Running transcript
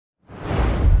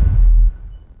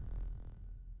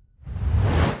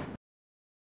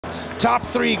top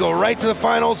 3 go right to the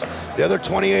finals. The other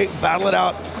 28 battle it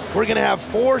out. We're gonna have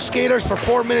 4 skaters for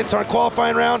 4 minutes on our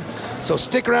qualifying round. So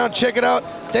stick around, check it out.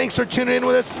 Thanks for tuning in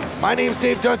with us. My name's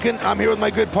Dave Duncan. I'm here with my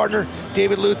good partner,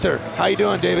 David Luther. How you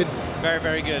doing, David? Very,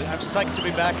 very good. I'm psyched to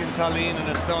be back in Tallinn in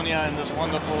Estonia in this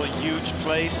wonderful, huge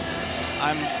place.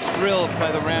 I'm thrilled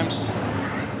by the ramps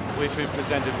we've been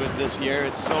presented with this year.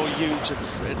 It's so huge,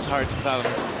 it's hard to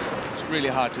fathom. It's really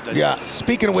hard to digest. Yeah,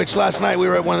 speaking of which, last night we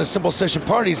were at one of the Simple Session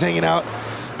parties hanging out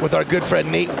with our good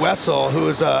friend Nate Wessel, who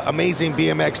is an amazing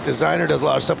BMX designer, does a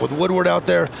lot of stuff with Woodward out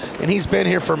there, and he's been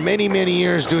here for many, many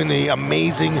years doing the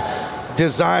amazing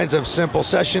designs of Simple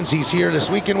Sessions. He's here this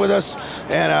weekend with us,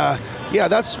 and yeah,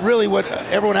 that's really what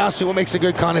everyone asks me, what makes a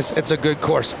good con. It's a good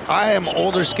course. I am an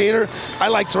older skater. I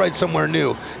like to ride somewhere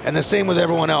new, and the same with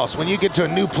everyone else. When you get to a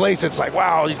new place, it's like,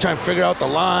 wow, you're trying to figure out the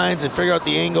lines and figure out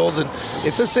the angles, and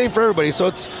it's the same for everybody. So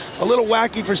it's a little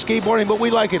wacky for skateboarding, but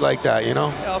we like it like that, you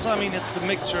know? Also, I mean, it's the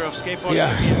mixture of skateboarding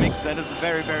and BMX that is a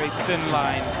very, very thin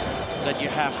line that you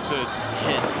have to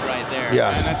hit right there.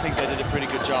 Yeah. And I think they did a pretty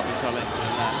good job in Tallinn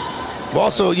doing that. Well,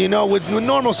 also, you know, with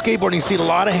normal skateboarding, you see a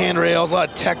lot of handrails, a lot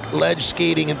of tech ledge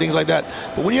skating and things like that.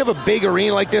 But when you have a big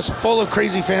arena like this full of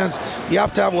crazy fans, you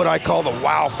have to have what I call the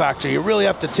wow factor. You really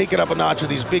have to take it up a notch with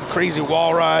these big crazy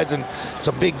wall rides and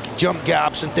some big jump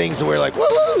gaps and things where like,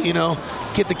 woo, you know,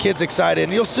 get the kids excited.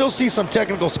 And you'll still see some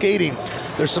technical skating.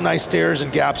 There's some nice stairs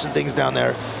and gaps and things down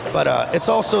there. But it's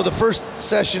also, the first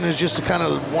session is just to kind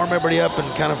of warm everybody up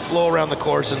and kind of flow around the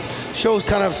course and shows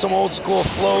kind of some old school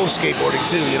flow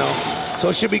skateboarding too, you know. So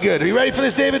it should be good. Are you ready for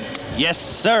this, David? Yes,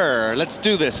 sir. Let's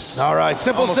do this. All right,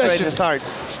 Simple Almost Session. ready to start.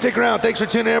 Stick around. Thanks for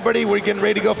tuning in, everybody. We're getting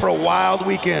ready to go for a wild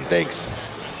weekend. Thanks.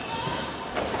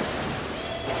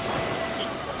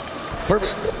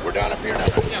 Perfect. We're down up here now.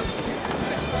 Yeah.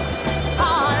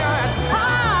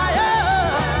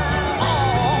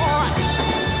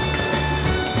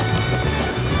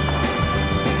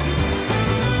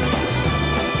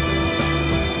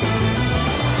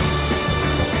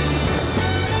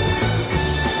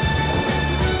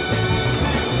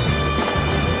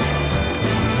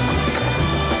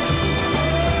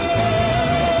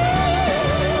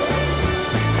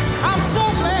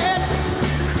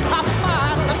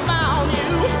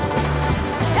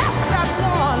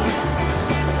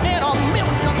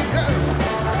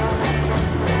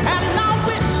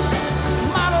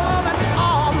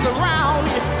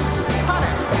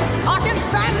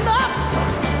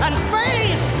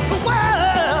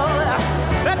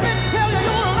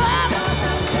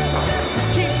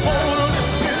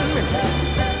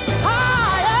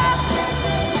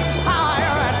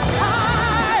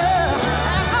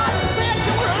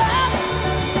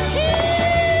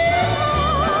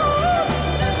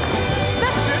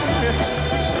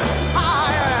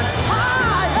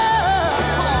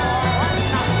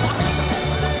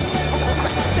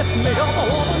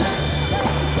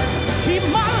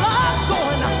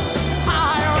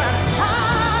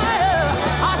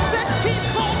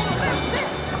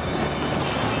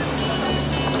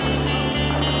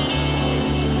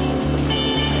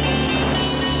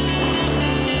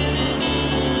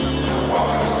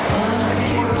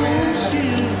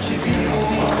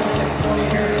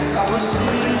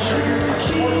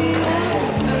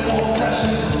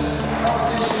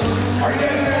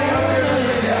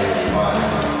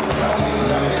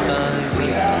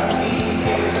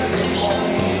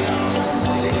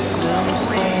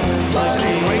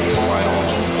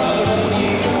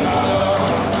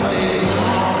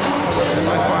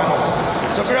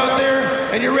 So if you're out there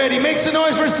and you're ready, make some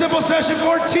noise for Simple Session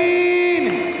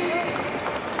 14.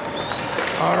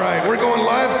 All right, we're going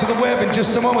live to the web in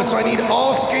just a moment, so I need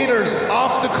all skaters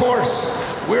off the course.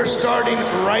 We're starting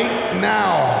right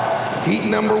now. Heat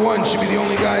number 1 should be the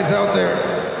only guys out there.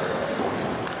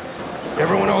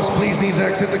 Everyone else, please needs to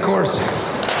exit the course.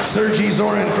 Sergi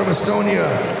Zorin from Estonia,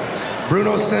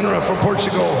 Bruno Senra from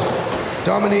Portugal,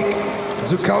 Dominik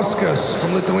Zukauskas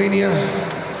from Lithuania,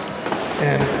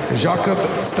 and Jakob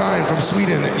Stein from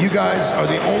Sweden. You guys are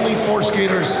the only 4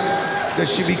 skaters that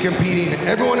should be competing.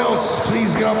 Everyone else,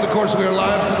 please get off the course. We are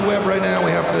live to the web right now.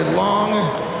 We have the long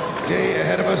day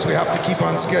ahead of us. We have to keep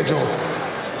on schedule.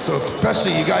 So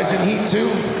especially you guys in heat 2,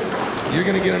 you're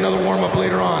gonna get another warm-up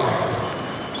later on.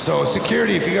 So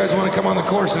security, if you guys wanna come on the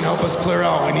course and help us clear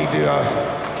out, we need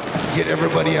to get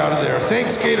everybody out of there.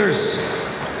 Thanks, skaters.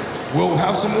 We'll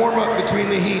have some warm-up between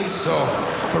the heats, so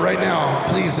for right now,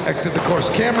 please exit the course.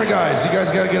 Camera guys, you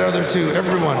guys gotta get out of there too.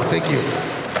 Everyone, thank you.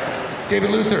 David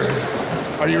Luther,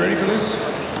 are you ready for this?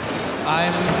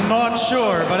 I'm not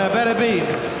sure, but I better be.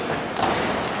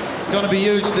 It's going to be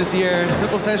huge this year.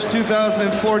 Simple Session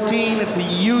 2014. It's a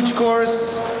huge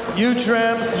course, huge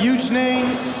ramps, huge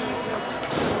names,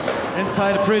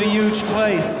 inside a pretty huge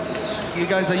place. You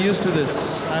guys are used to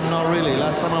this. I'm not really.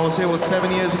 Last time I was here was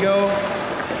 7 years ago.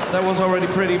 That was already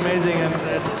pretty amazing, and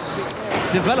it's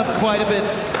developed quite a bit.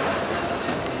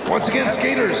 Once again,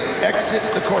 skaters, exit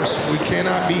the course. We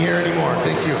cannot be here anymore.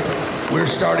 Thank you. We're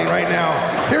starting right now.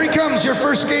 Here he comes, your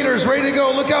first skater's ready to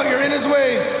go. Look out, you're in his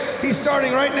way. He's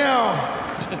starting right now.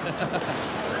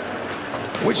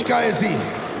 Which guy is he?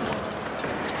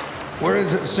 Where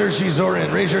is it? Sergey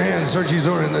Zorin. Raise your hand, Sergey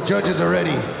Zorin. The judges are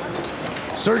ready.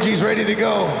 Sergey's ready to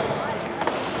go.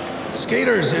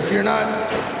 Skaters, if you're not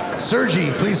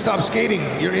Sergey, please stop skating.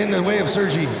 You're in the way of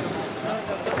Sergey.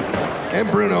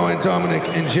 And Bruno and Dominic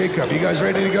and Jacob. You guys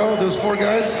ready to go? Those four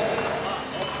guys?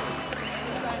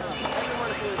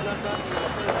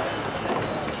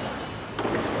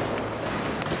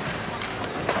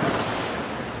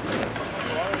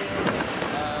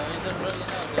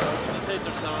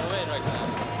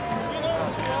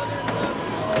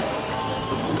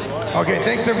 Okay,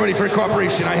 thanks everybody for your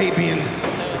cooperation. I hate being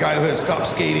the guy who has stopped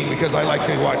skating because I like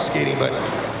to watch skating, but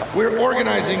we're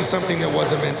organizing something that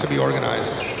wasn't meant to be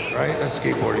organized, right? That's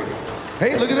skateboarding.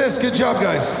 Hey, look at this. Good job,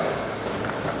 guys.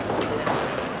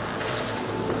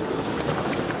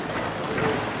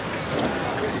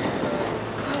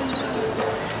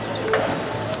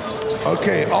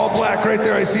 Okay, all black right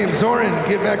there. I see him. Zorin,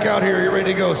 get back out here. You're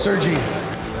ready to go. Sergey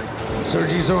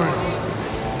Zorin.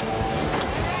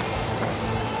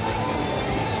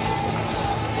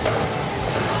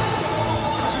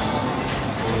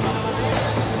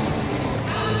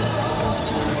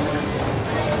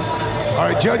 All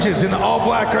right, judges, in the all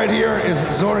black right here is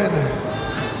Zorin,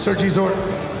 Sergey Zorin.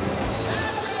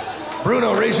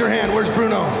 Bruno, raise your hand. Where's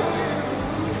Bruno?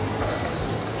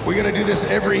 We're gonna do this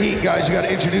every heat, guys. You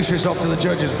gotta introduce yourself to the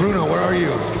judges. Bruno, where are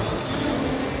you?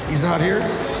 He's not here?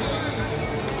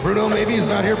 Bruno, maybe he's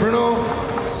not here. Bruno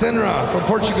Senra from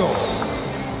Portugal.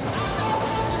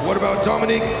 What about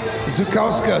Dominic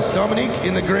Zukauskas? Dominic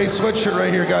in the gray sweatshirt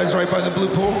right here, guys, right by the blue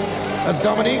pool. That's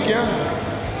Dominic, yeah?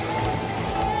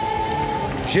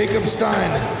 Jacob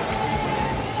Stein.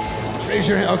 Raise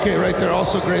your hand. Okay, right there,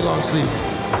 also gray long sleeve.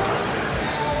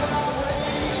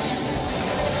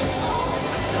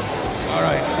 All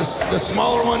right, the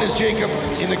smaller one is Jacob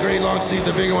in the gray long sleeve,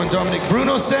 the bigger one, Dominic.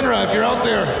 Bruno Senra, if you're out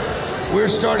there, we're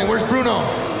starting. Where's Bruno?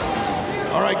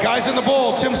 All right, guys in the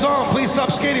bowl, Tim Zom, please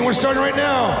stop skating. We're starting right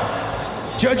now.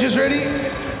 Judges ready?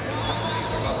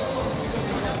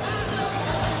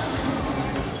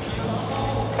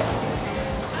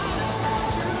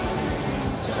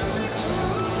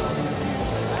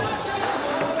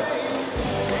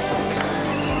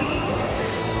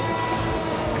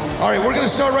 All right, we're gonna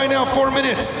start right now, 4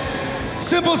 minutes.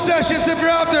 Simple sessions, if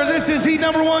you're out there, this is heat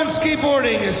number 1,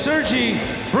 skateboarding. It's Sergey,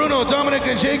 Bruno, Dominic,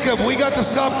 and Jacob. We got the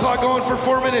stop clock going for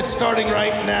 4 minutes, starting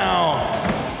right now.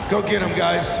 Go get them,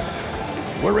 guys.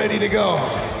 We're ready to go.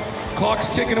 Clock's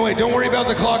ticking away. Don't worry about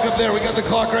the clock up there. We got the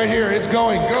clock right here. It's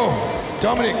going, go.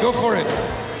 Dominic, go for it.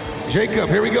 Jacob,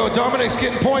 here we go. Dominic's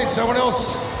getting points. Someone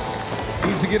else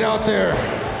needs to get out there.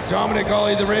 Dominic,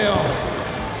 ollie the rail.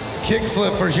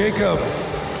 Kickflip for Jacob.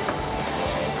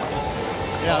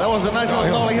 Yeah, that was a nice little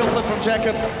nollie heel flip from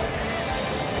Jacob.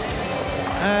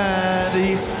 And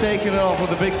he's taking it off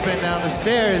with a big spin down the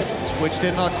stairs, which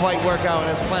did not quite work out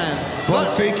as planned.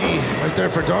 Blunt fakie right there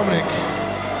for Dominic.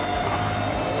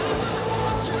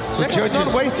 So Jacob's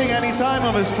not wasting any time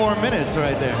of his 4 minutes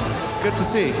right there. It's good to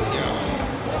see. Yeah.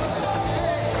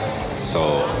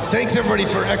 So thanks everybody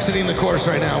for exiting the course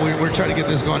right now. We're trying to get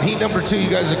this going. Heat number 2, you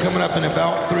guys are coming up in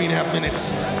about 3.5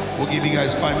 minutes. We'll give you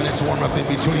guys 5 minutes warm up in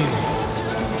between.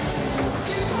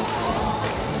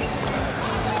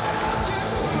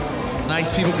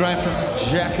 Nice feeble grind from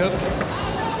Jacob.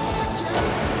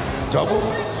 Double?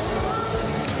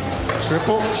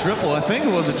 Triple? Triple, I think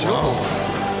it was a triple. Wow.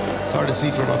 It's hard to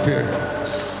see from up here.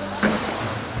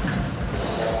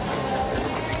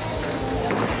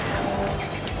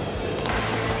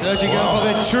 Sergey going for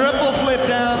the triple flip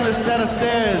down the set of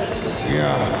stairs.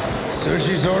 Yeah,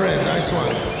 Sergey Zorin, nice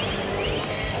one.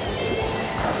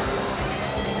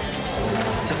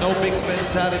 It's a no big spin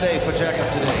Saturday for Jacob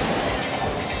today.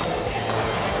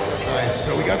 Nice,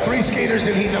 so we got 3 skaters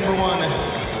in heat number 1.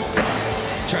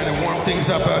 Trying to warm things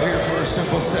up out here for a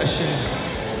simple session.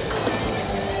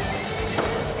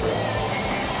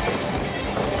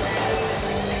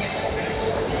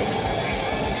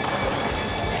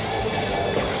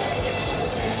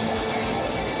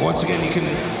 Once again, you can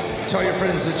tell your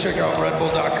friends to check out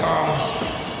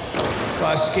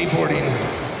redbull.com/skateboarding.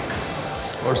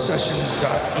 or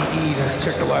session.ee to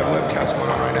check the live webcast going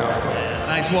on right now.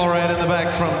 Nice wall ride in the back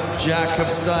from Jakob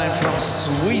Stein from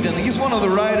Sweden. He's one of the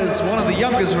riders, one of the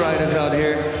youngest riders out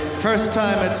here. First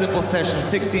time at Simple Session,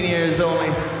 16 years only.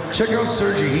 Check out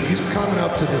Sergi, he's coming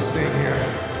up to this thing here.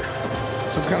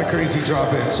 Some kind of crazy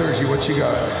drop in. Sergi, what you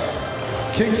got?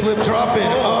 Kickflip drop in.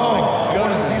 Oh, I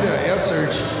want to see that. Yeah,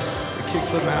 Serge. The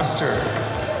kickflip master.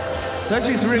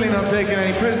 Sergi's really not taking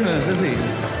any prisoners, is he?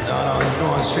 No, he's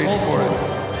going straight for it.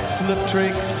 Flip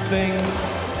tricks,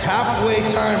 things. Halfway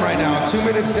time right now. 2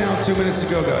 minutes down, 2 minutes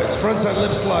to go, guys. Frontside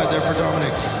lip slide there for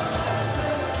Dominic.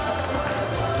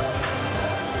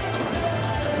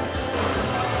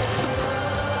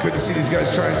 Good to see these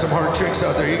guys trying some hard tricks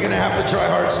out there. You're gonna have to try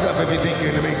hard stuff if you think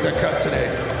you're gonna make that cut today.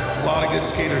 A lot of good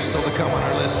skaters still to come on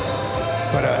our list.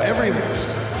 But every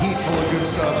heat full of good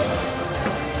stuff.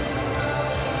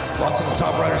 Lots of the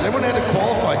top riders. Everyone had to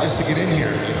qualify just to get in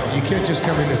here. You know, you can't just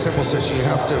come into Simple Session. You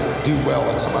have to do well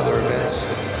at some other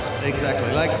events.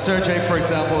 Exactly. Like Sergey, for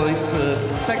example, he's the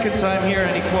second time here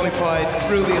and he qualified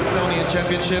through the Estonian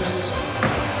Championships.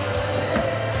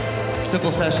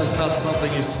 Simple Session is not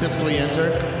something you simply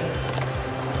enter.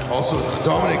 Also,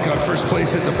 Dominic got first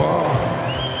place at the bomb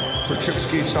for Trip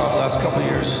Skate Shop last couple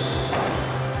years.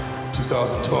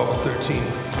 2012 and 13.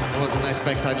 That was a nice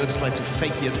backside lip slide to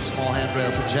fake you the small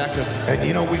handrail for Jakob. And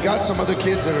you know, we got some other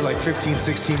kids that are like 15,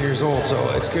 16 years old, so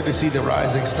it's good to see the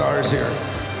rising stars here.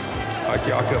 Like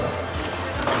Jakob.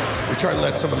 We try to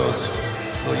let some of those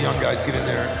little young guys get in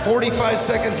there. 45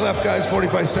 seconds left, guys,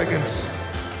 45 seconds.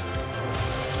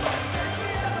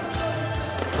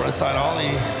 Frontside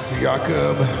ollie for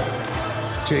Jakob.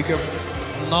 Jacob.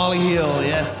 Nollie heel,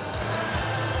 yes.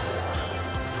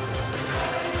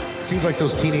 Seems like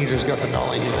those teenagers got the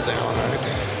nollie heel down, right?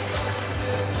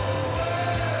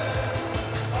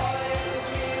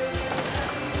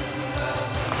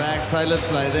 Backside lip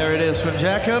slide, there it is from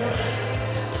Jakob.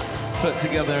 Put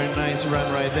together a nice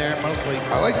run right there, mostly.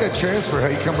 I like that transfer, how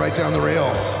you come right down the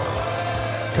rail.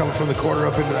 Coming from the corner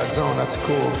up into that zone, that's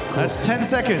cool. That's 10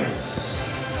 seconds.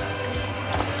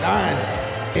 9,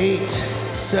 8,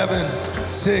 7,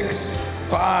 6,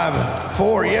 5,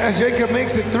 4. Yeah, Jacob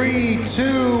makes it 3,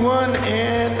 2, 1,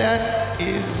 and that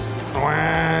is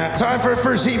time for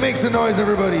first heat. Make some noise,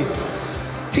 everybody.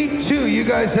 Heat 2, you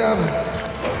guys have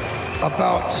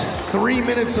about 3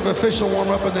 minutes of official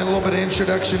warm-up and then a little bit of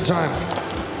introduction time.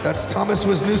 That's Thomas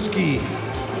Wisniewski,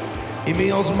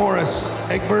 Emils Morris,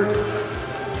 Egbert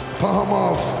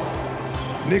Pahomov,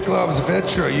 Niklaus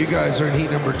Vetra. You guys are in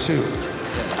heat number 2.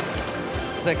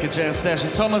 Second jam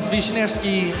session. Thomas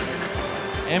Wisniewski,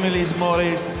 Emils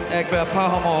Morris, Egbert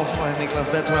Pahomov, and Niklaus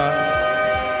Vetra.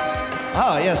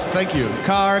 Ah, yes, thank you.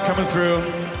 Car coming through.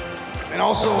 And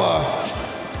also,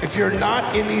 if you're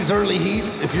not in these early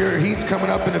heats, if your heat's coming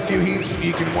up in a few heats,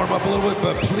 you can warm up a little bit,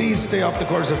 but please stay off the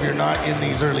course if you're not in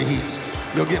these early heats.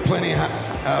 You'll get plenty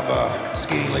of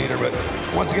skating later, but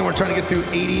once again, we're trying to get through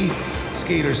 80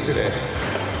 skaters today.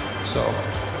 So,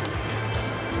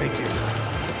 thank you.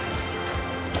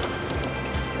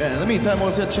 Yeah, in the meantime,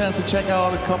 we'll get a chance to check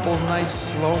out a couple of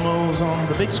nice slow-mos on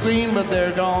the big screen, but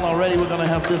they're gone already. We're gonna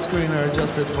have this screener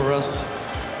adjusted for us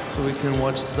so we can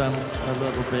watch them a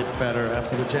little bit better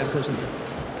after the jam sessions.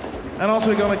 And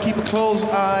also, we're gonna keep a close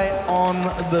eye on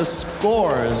the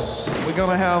scores. We're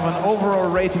gonna have an overall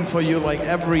rating for you like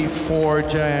every 4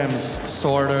 jams,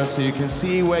 sorta, so you can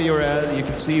see where you're at, you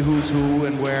can see who's who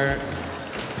and where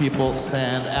people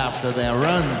stand after their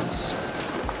runs.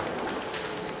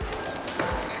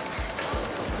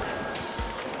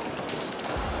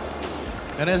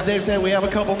 And as Dave said, we have a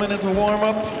couple minutes of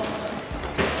warm-up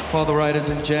for the riders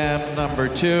in jam number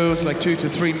 2. It's like 2 to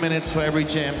 3 minutes for every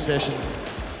jam session,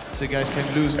 so you guys can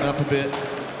loosen up a bit.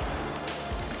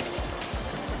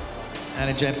 And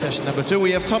in jam session number 2,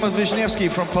 we have Thomas Wisniewski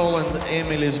from Poland,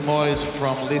 Emils Morris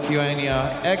from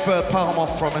Lithuania, Egbert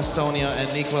Pahomov from Estonia, and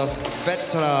Niklaus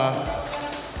Vetra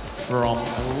from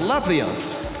Latvia.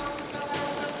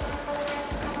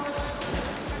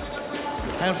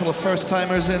 Handful of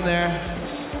first-timers in there.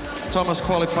 Thomas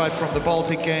qualified from the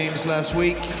Baltic Games last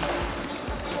week.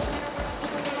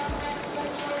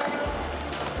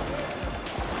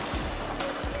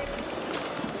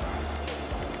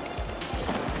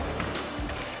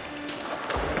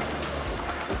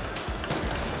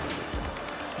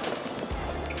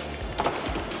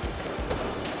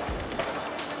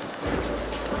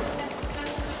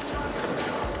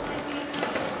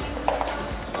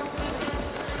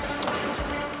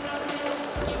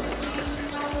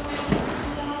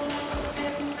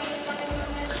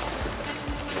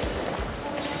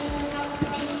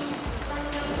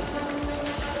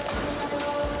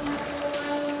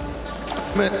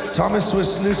 Thomas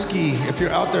Wisniewski. If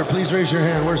you're out there, please raise your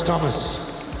hand. Where's Thomas?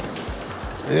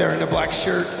 There in the black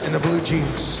shirt and the blue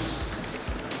jeans.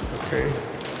 Okay.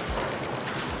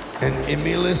 And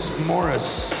Emilis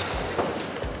Morris.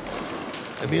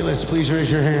 Emilis, please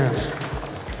raise your hand.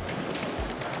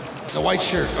 The white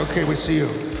shirt. Okay, we see you.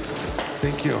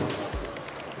 Thank you.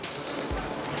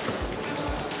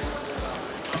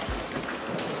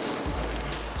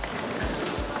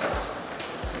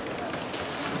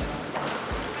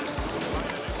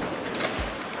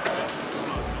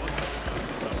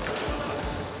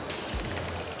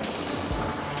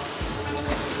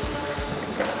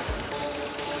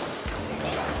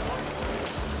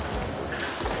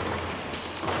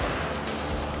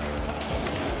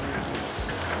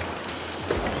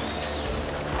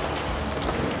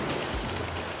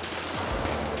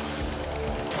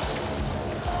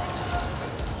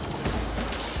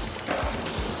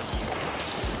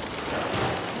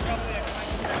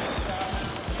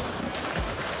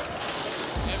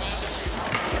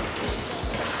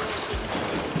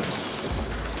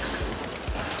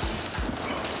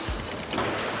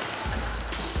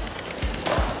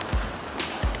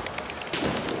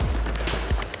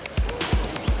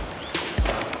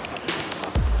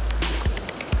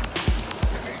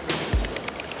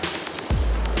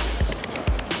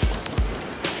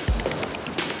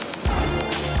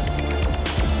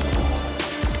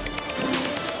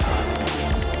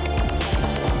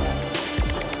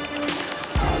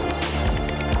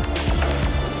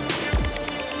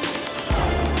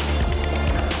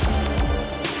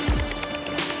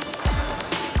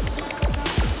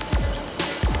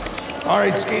 All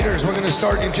right, skaters, we're gonna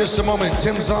start in just a moment.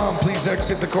 Tim Zom, please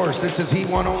exit the course. This is Heat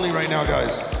 1 only right now,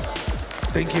 guys.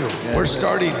 Thank you. Yeah, we're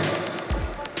starting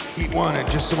Heat 1 in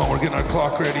just a moment. We're getting our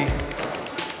clock ready.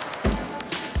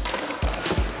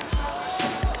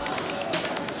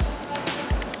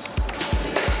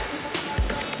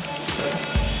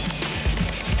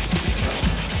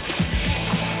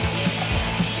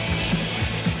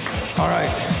 All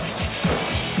right.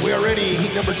 We are ready.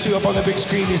 Heat number 2 up on the big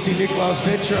screen. You see Niklaus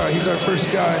Vetra. He's our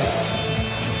first guy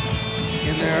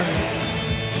in there.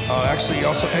 Actually,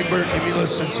 also Egbert,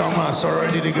 Emilis, and Thomas are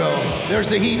ready to go. There's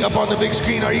the heat up on the big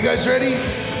screen. Are you guys ready?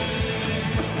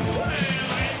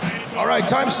 All right,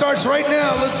 time starts right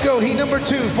now. Let's go. Heat number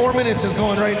 2. 4 minutes is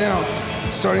going right now.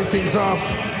 Starting things off,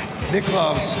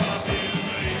 Niklaus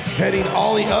heading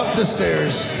ollie up the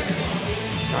stairs.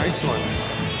 Nice one.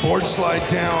 Board slide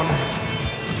down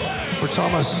for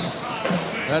Thomas.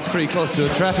 That's pretty close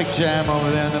to a traffic jam over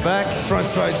there in the back. Front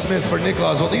slide Smith for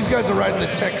Niklaus. Well, these guys are riding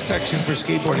the tech section for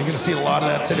skateboarding. You're gonna see a lot of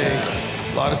that today.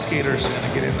 A lot of skaters are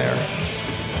gonna get in there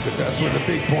because that's where the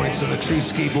big points of the true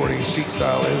skateboarding street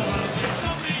style is.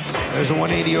 There's a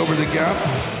 180 over the gap.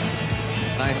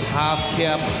 Nice half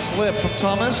cap flip from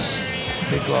Thomas.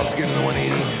 Niklaus getting the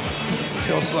 180.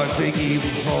 Tail slide fakie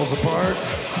falls apart.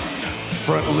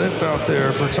 Front lip out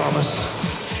there for Thomas.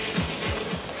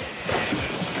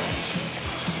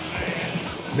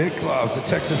 Niklaus, the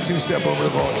Texas two-step over the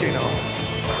volcano.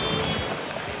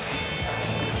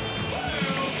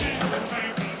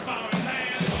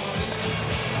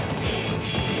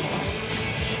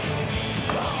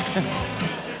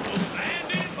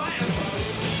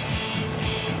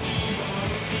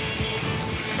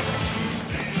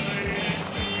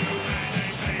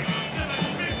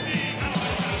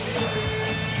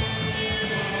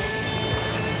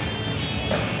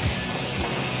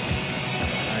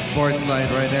 Board slide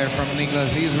right there from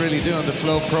Niklaus. He's really doing the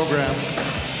flow program.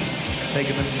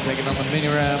 Taking on the mini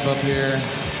ramp up here,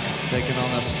 taking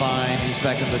on the spine. He's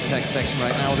back in the tech section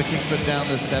right now with a kickflip down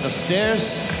this set of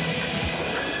stairs.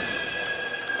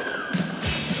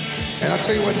 And I'll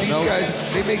tell you what, these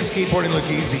guys, they make skateboarding look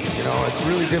easy. You know, it's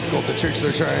really difficult, the tricks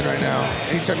they're trying right now.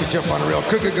 Anytime you jump on a rail,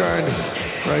 crooked grind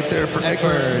right there for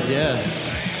Egbert. Yeah.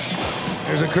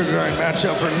 There's a crooked grind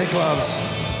matchup for Niklaus.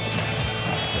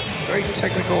 Very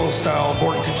technical style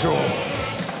board control,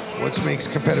 which makes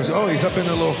competitors. Oh, he's up in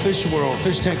the little fish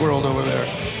tank world over there.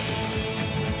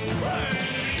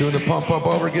 Doing the pump up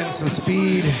over, getting some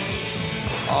speed.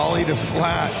 Ollie to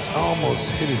flat,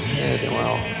 almost hit his head,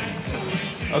 wow.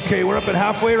 Okay, we're up at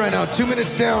halfway right now. 2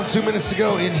 minutes down, 2 minutes to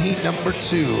go in heat number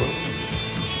 2.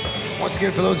 Once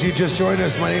again, for those of you who just joined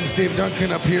us, my name is Dave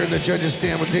Duncan, up here in the judges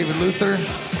stand with David Luther.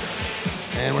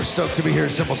 And we're stoked to be here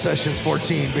at Simple Sessions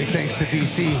 14. Big thanks to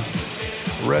DC,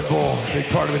 Red Bull, big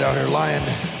part of it out here. Lion,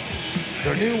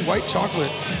 their new white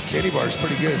chocolate candy bar is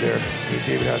pretty good there. Me and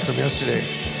David had some yesterday.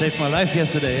 Saved my life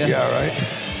yesterday, yeah. Yeah, right?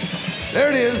 There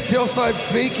it is, tail slide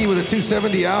fakie with a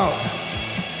 270 out.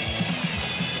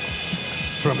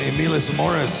 From Emilis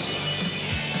Morris.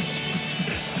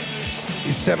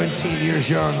 He's 17 years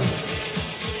young,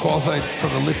 qualified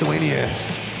from the Lithuania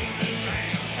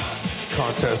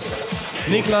contest.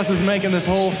 Niklas is making this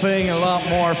whole thing a lot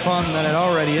more fun than it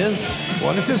already is.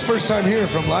 Well, and it's his first time here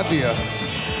from Latvia.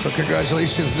 So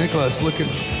congratulations, Niklas. Looking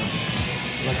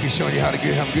like he's showing you how to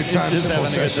have a good time. He's just Simple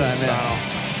having a good session time, style.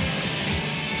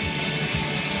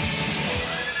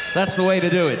 That's the way to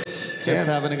do it. Just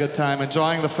having a good time,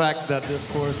 enjoying the fact that this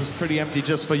course is pretty empty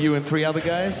just for you and 3 other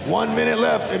guys. 1 minute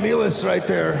left. Emilis right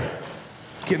there,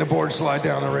 getting a board slide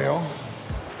down the rail.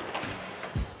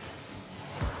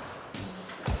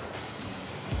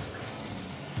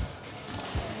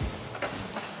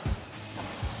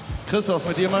 Christoph,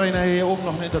 mit dir mache ich nachher hier oben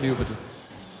noch ein Interview, bitte.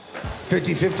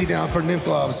 50-50 down for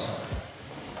Niklas.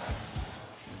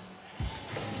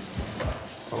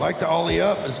 I like the ollie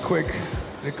up. It's quick.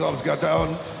 Niklas got that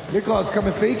one. Niklas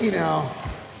coming fakie now.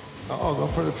 Uh-oh,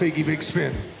 going for the fakie big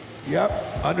spin. Yep,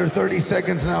 under 30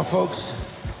 seconds now, folks.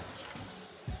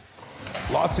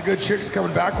 Lots of good tricks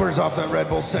coming backwards off that Red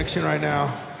Bull section right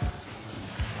now.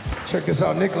 Check this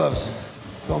out, Niklas.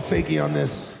 Going fakie on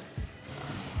this.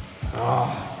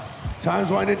 Time's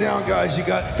winding down, guys. You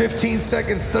got 15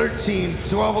 seconds, 13,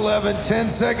 12, 11, 10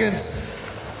 seconds.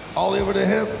 Ollie over the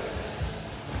hip.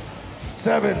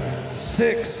 7,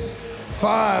 6,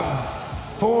 5,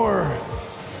 4,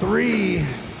 3,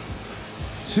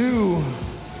 2,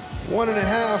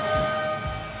 1.5.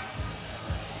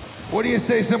 What do you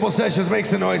say, Simple Sessions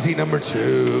makes a noisy number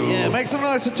 2? Yeah, make some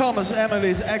noise for Thomas,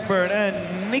 Emilis, Egbert,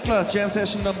 and Niklas, jam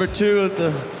session number 2 at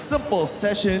the Simple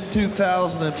Session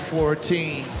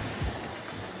 2014.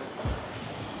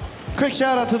 Quick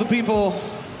shout out to the people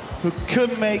who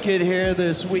couldn't make it here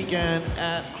this weekend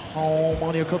at home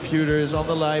on your computers, on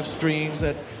the live streams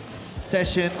at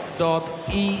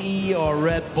session.ee or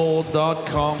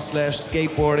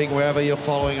redbull.com/skateboarding, wherever you're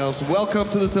following us. Welcome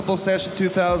to the Simple Session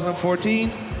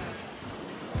 2014.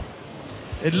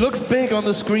 It looks big on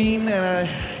the screen, and I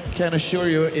can assure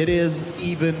you it is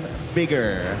even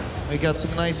bigger. We got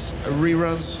some nice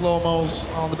reruns, slow-mos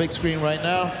on the big screen right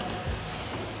now.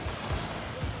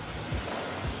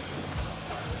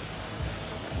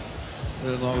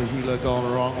 Little ollie healer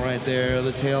going wrong right there.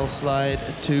 The tail slide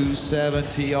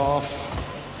 270 off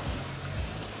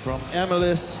from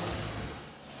Emilis.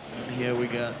 And here we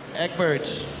got Egbert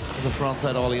in the front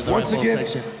side ollie in the Once Red Bull again,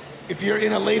 section. if you're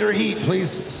in a later heat,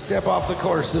 please step off the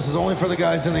course. This is only for the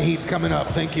guys in the heats coming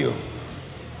up. Thank you.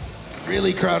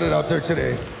 Really crowded out there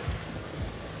today.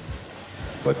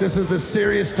 But this is the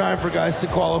serious time for guys to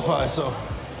qualify, so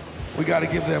we got to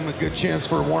give them a good chance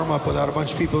for a warm-up without a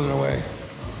bunch of people in the way.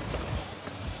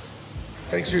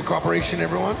 Thanks for your cooperation,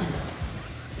 everyone.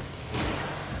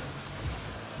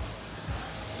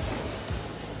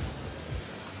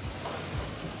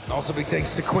 Also, big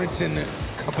thanks to Quinton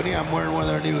Company. I'm wearing one of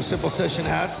their new Simple Session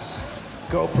hats.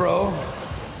 GoPro.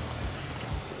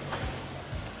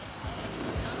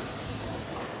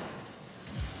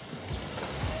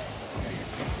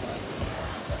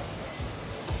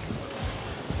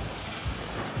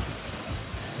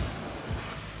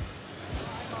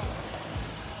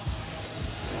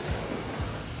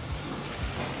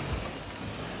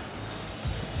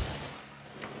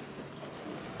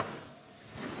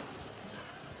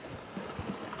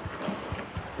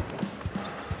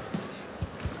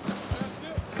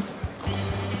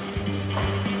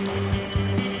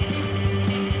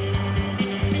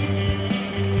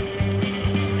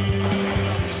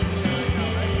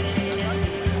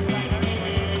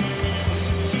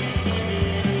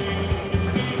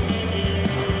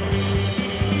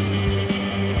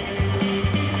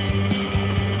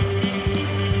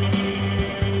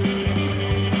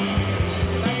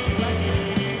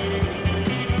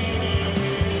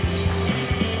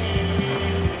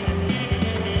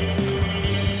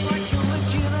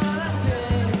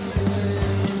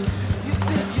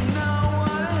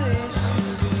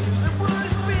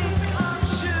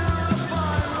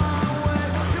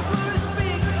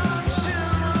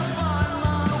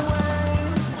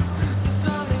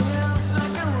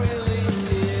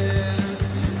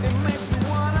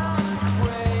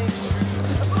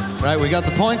 Right, we got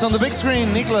the points on the big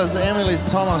screen. Niklas,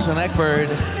 Emilis, Thomas, and Egbert.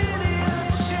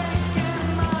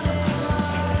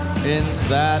 In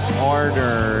that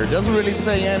order. Doesn't really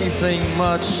say anything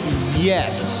much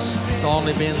yet. It's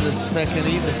only been the second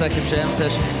jam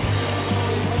session.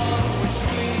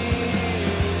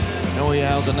 And we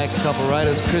have the next couple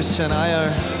riders. Christian Ayer,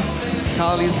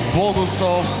 Kalis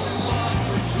Bogustovs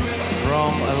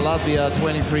from Latvia,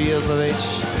 23 years of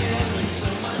age.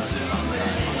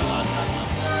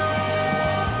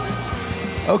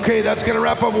 Okay, that's going to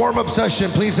wrap up warm-up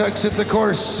session. Please exit the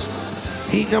course.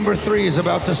 Heat number 3 is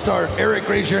about to start. Eric,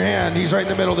 raise your hand. He's right in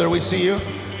the middle there. We see you.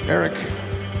 Eric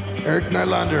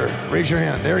Nylander, raise your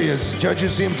hand. There he is.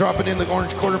 Judges, see him dropping in the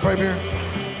orange quarter pipe here?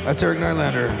 That's Eric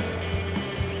Nylander.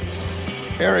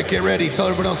 Eric, get ready. Tell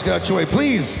everyone else to get out your way.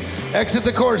 Please, exit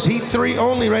the course. Heat 3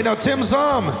 only right now. Tim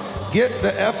Zom, get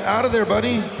the F out of there,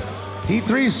 buddy. Heat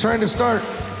 3 is trying to start.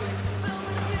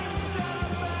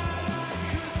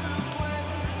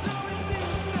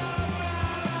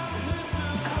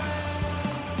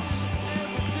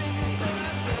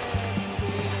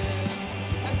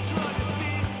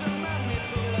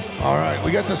 All right,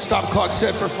 we got the stop clock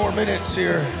set for 4 minutes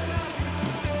here.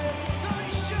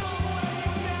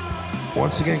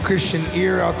 Once again, Christian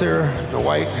Ear out there in the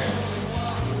white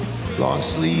long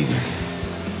sleeve.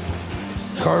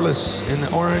 Carlos in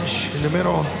the orange in the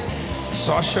middle.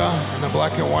 Sasha in the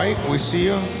black and white, we see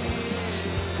you.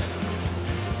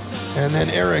 And then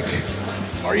Eric.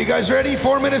 Are you guys ready?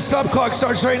 4 minute stop clock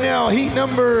starts right now. Heat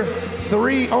number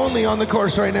 3 only on the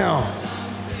course right now.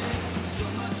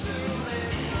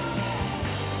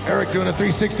 Eric doing a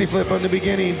 360 flip on the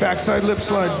beginning, backside lip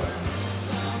slide.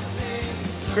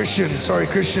 Christian.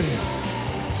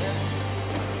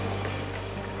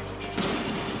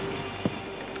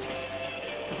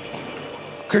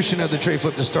 Christian had the tray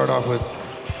flip to start off with.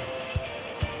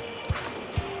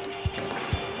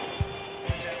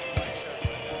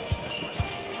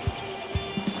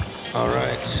 All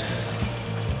right.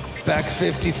 Back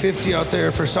 50-50 out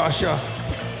there for Sasha.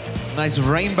 Nice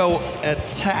rainbow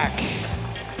attack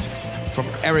from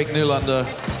Eric Nylander,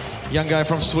 young guy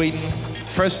from Sweden.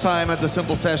 First time at the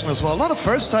simple session as well. A lot of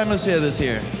first timers here this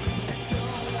year.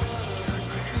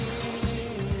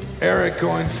 Eric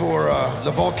going for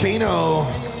the Volcano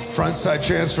frontside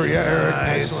transfer. Yeah, Eric,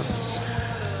 nice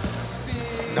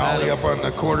one. Nollie up on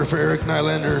the quarter for Eric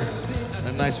Nylander.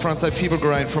 A nice frontside feeble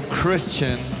grind from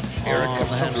Christian. Eric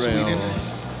comes from Sweden.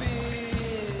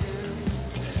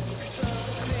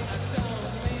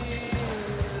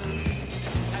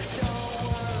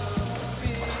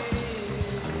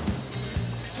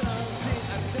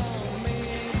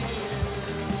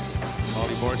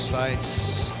 Board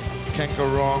slides, can't go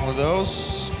wrong with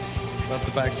those. But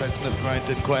the backside Smith grind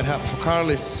didn't quite happen for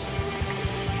Carlis.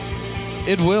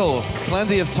 It will.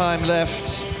 Plenty of time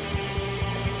left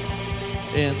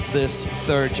in this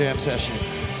third jam session.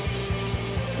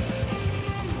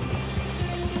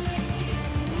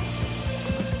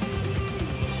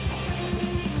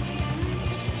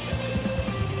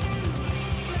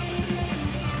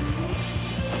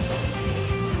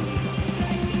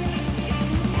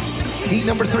 Heat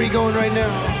number 3 going right now.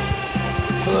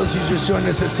 For those who just joined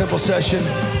us at Simple Session.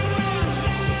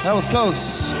 That was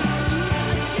close.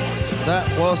 That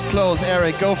was close,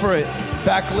 Eric, go for it.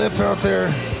 Back lip out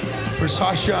there for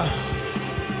Sasha.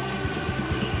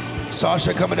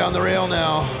 Sasha coming down the rail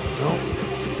now. Nope.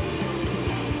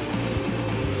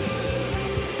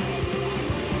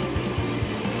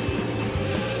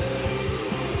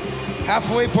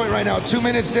 Halfway point right now, 2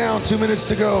 minutes down, 2 minutes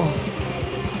to go.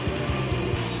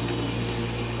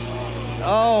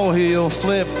 Oh, he'll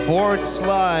flip board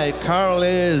slide. Carl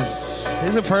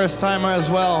he's a first timer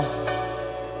as well.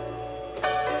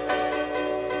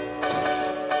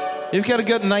 You've got a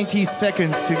good 90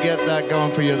 seconds to get that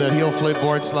going for you, that heel flip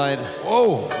board slide.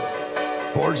 Whoa,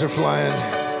 boards are flying.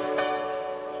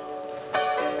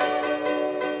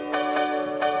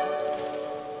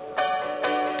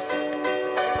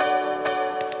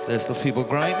 There's the feeble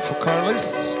grind for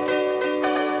Carlos.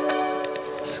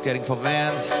 Skating for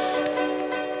Vance.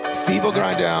 Feeble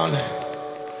grind down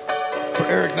for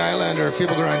Eric Nylander.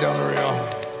 Feeble grind down the rail.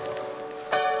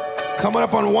 Coming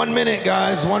up on 1 minute,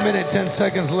 guys. 1 minute, 10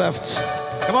 seconds left.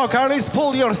 Come on, Carlos,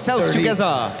 pull yourself 30.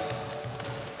 together.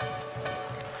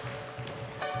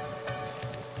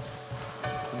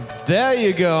 There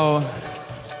you go.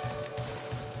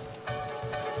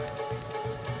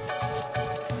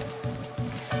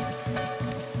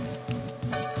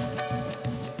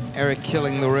 Eric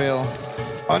killing the rail.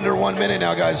 Under 1 minute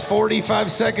now, guys. 45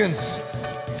 seconds.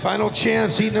 Final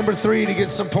chance, heat number 3, to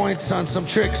get some points on some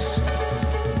tricks.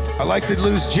 I like the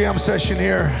loose jam session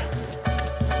here.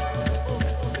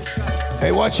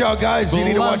 Hey, watch out, guys. You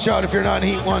need to watch out if you're not in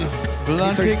heat 1.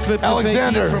 Blunt kick flip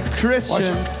Alexander from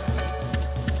Christian.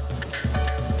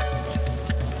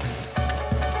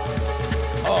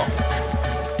 Oh.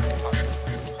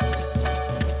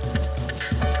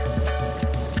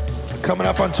 Coming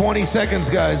up on 20 seconds,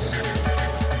 guys.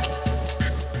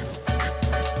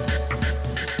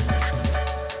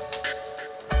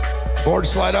 Board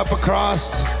slide up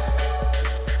across.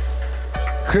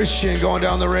 Christian going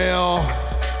down the rail.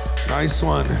 Nice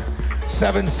one.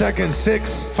 7 seconds.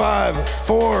 6, 5,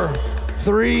 4,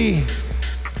 3,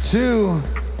 2.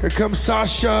 Here comes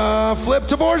Sasha. Flip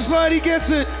to board slide. He gets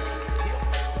it.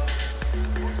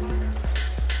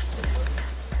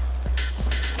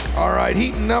 All right,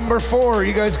 heat number 4.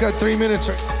 You guys got 3 minutes.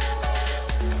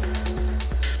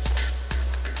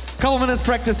 Couple minutes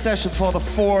practice session for the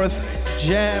 4th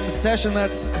jam session.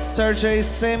 That's Sergey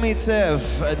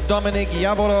Semitsev, Dominik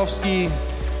Jaworowski,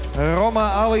 Roma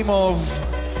Alimov,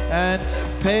 and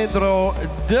Pedro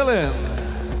Dillon.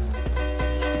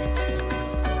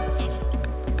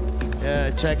 Yeah,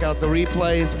 check out the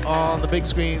replays on the big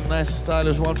screen. Nice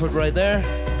stylish 1 foot right there.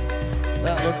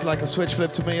 That looks like a switch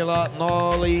flip to me a lot.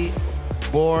 Nollie,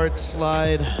 board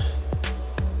slide.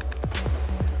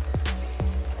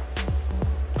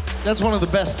 That's one of the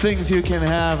best things you can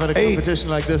have at a competition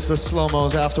like this, the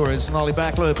slow-mos afterwards. Nollie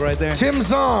backflip right there. Tim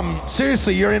Zom,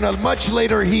 seriously, you're in a much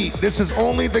later heat. This is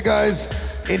only the guys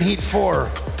in heat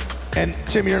 4. And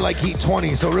Tim, you're like heat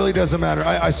 20, so it really doesn't matter.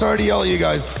 I sorry to yell at you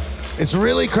guys. It's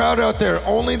really crowded out there.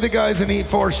 Only the guys in heat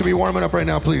 4 should be warming up right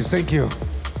now, please. Thank you.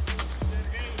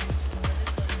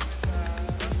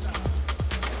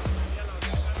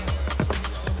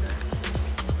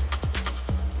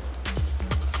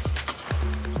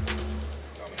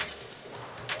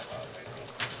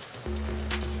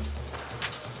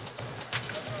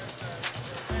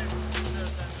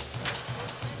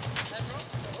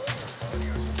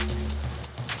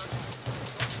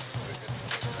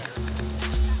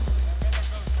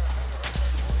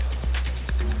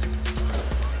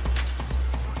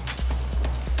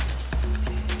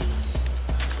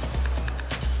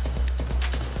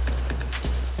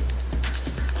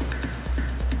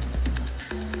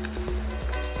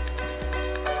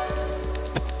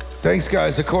 Thanks,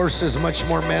 guys. The course is much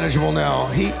more manageable now.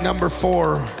 Heat number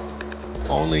 4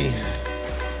 only.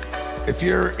 If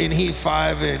you're in heat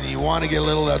 5 and you want to get a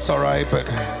little, that's all right, but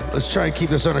let's try and keep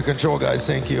this under control, guys.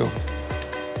 Thank you.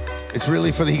 It's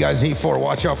really for the guys in heat 4.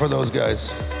 Watch out for those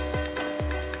guys.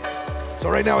 So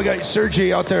right now we got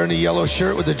Sergey out there in the yellow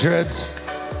shirt with the dreads.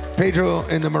 Pedro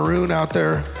in the maroon out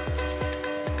there.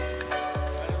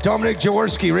 Dominik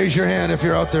Jaworski, raise your hand if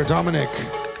you're out there, Dominik.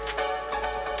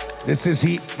 This is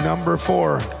heat number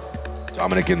 4.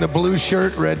 Dominik in the blue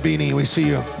shirt, red beanie, we see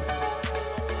you.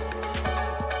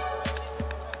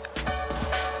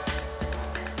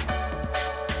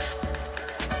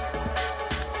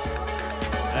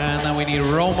 And then we need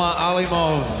Roma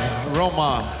Alimov.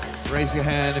 Roma, raise your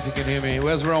hand if you can hear me.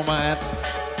 Where's Roma at?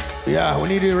 Yeah, we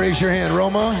need you to raise your hand.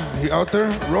 Roma, you out there?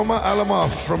 Roma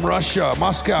Alimov from Russia,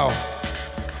 Moscow.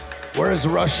 Where is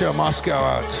Russia,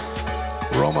 Moscow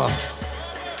at? Roma.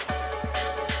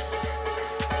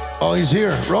 Oh, he's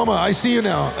here. Roma, I see you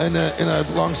now in a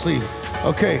long sleeve.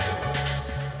 Okay.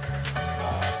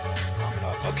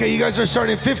 Okay, you guys are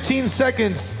starting in 15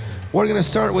 seconds. We're gonna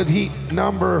start with heat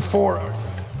number 4.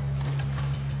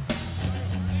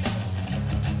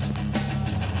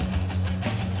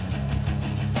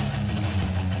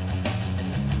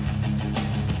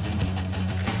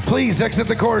 Please exit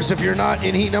the course if you're not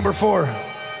in heat number 4.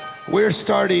 We're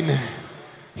starting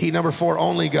heat number 4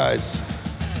 only, guys.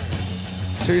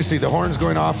 Seriously, the horn's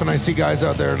going off and I see guys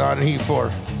out there not in heat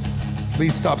 4.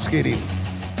 Please stop skating.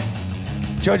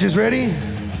 Judges ready?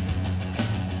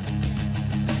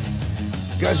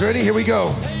 You guys ready? Here we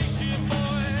go.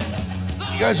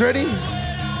 You guys ready?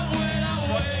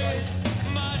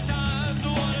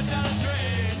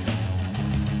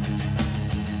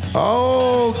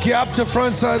 Oh, gap to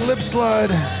frontside lip slide.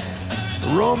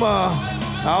 Roma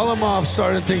Alimov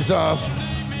starting things off.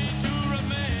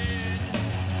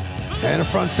 And a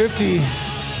front 50.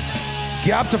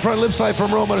 Gap to front lip slide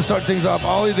from Roma to start things off.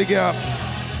 Ollie the gap.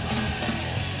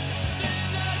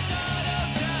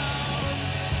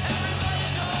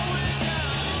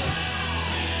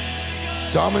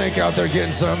 Dominik out there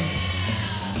getting some.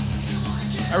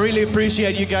 I really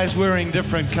appreciate you guys wearing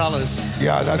different colors.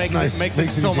 Yeah, that's nice. Makes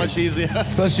it so much easier.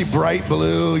 Especially bright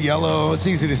blue, yellow. It's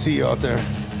easy to see you out there.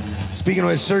 Speaking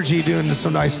of Sergey doing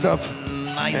some nice stuff.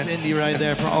 Nice indie right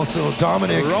there from also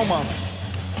Dominik. Roma.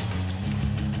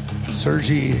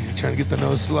 Sergey trying to get the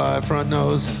nose slide, front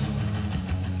nose.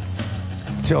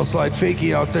 Tail slide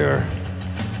fakie out there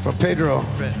from Pedro.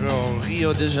 Pedro,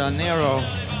 Rio de Janeiro.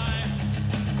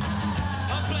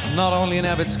 Not only an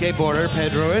avid skateboarder,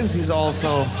 Pedro is, he's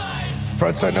also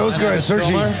frontside nose grind,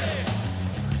 Sergey.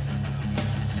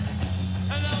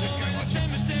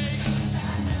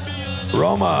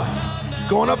 Roma,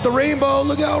 going up the rainbow.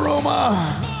 Look out,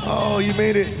 Roma. Oh, you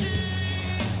made it.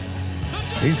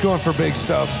 He's going for big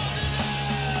stuff.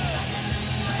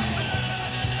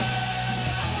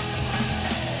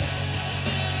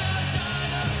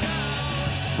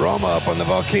 Roma up on the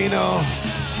volcano.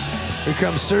 Here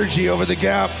comes Sergi over the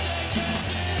gap.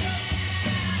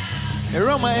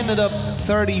 Roma ended up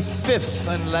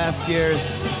 35th in last year's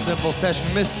simple session.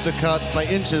 Missed the cut by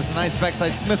inches. Nice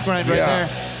backside Smith grind right there.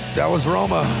 That was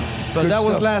Roma. But Good that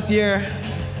was stuff. last year.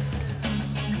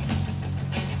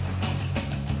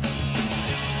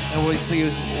 And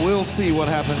we'll see what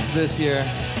happens this year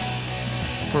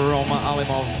for Roma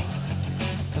Alimov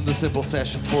in the simple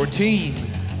session 14.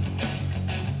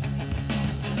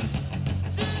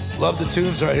 Love the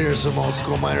tunes right here, some old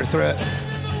school Minor Threat.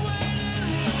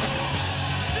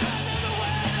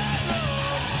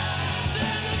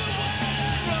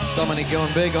 Dominic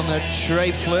going big on that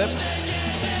tray flip.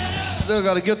 Still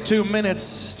got a good 2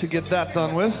 minutes to get that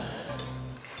done with.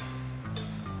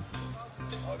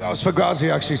 That was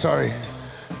Fugazi, actually, sorry.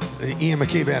 The Ian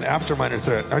McKay band after Minor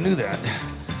Threat. I knew that.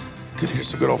 Could hear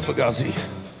some good old Fugazi.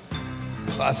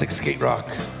 Classic skate rock.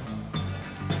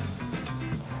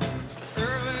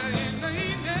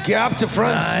 Gap to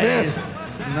front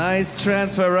Smith. Nice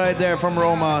transfer right there from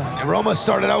Roma. And Roma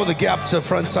started out with a gap to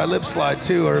front side lip slide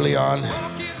too early on.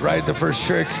 Right at the first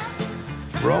trick.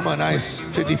 Roma, nice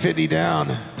 50-50 down.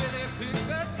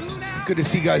 Good to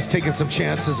see guys taking some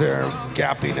chances there,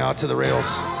 gapping out to the rails.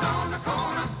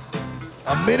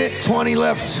 A minute 20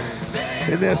 left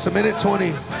in this, a minute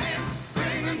 20.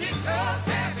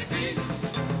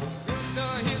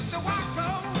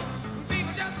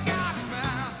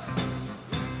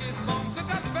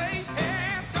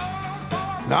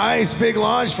 Nice big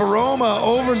launch for Roma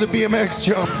over the BMX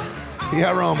jump.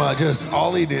 Yeah, Roma, just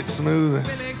ollied it smooth.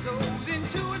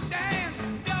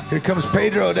 Here comes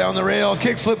Pedro down the rail.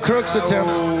 Kickflip crooks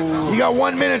attempt. You got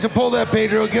 1 minute to pull that,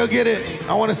 Pedro. Go get it.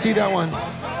 I want to see that one.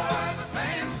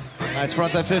 Nice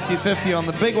frontside 50-50 on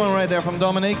the big one right there from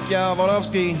Dominik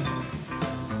Jaworowski.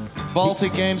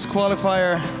 Baltic Games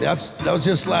qualifier. That was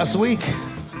just last week.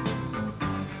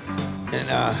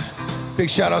 And big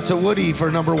shout out to Woody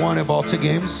for #1 at Baltic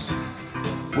Games.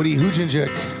 Woody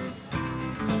Hujanjic.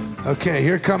 Okay,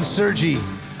 here comes Sergi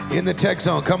in the tech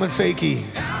zone, coming fakie.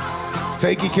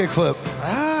 Fakie kickflip.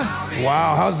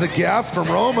 Wow, how's the gap from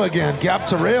Roma again? Gap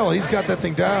to rail, he's got that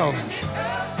thing down.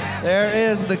 There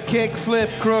is the kickflip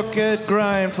crooked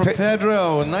grind from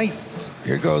Pedro, nice.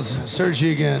 Here goes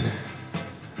Sergi again.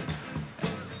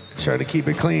 Trying to keep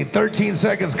it clean. 13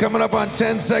 seconds, coming up on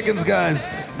 10 seconds, guys.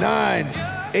 9,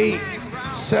 8,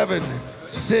 7,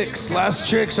 6. Last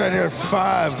tricks right here.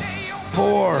 5,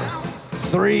 4,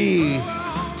 3,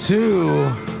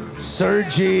 2.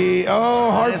 Sergi.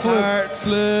 Oh, heart nice flip. Heart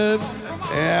flip.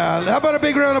 Yeah, how about a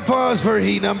big round of applause for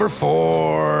heat number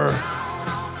 4.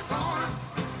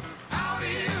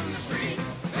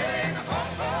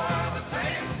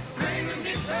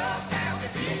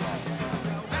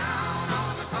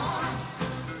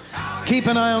 Keep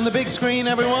an eye on the big screen,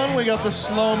 everyone. We got the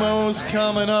slow-mos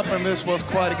coming up, and this was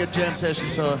quite a good jam session,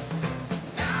 so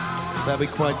that'll be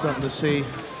quite something to see.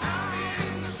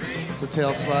 It's a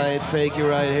tail slide fakie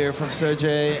right here from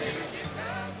Sergey.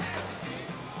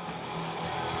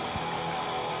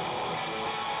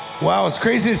 Wow, it's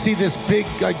crazy to see this big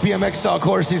like BMX style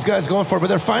course these guys going for, but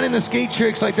they're finding the skate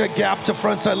tricks like that gap to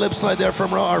front side lip slide there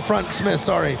from our front Smith,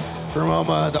 sorry, from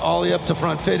Roma, the ollie up to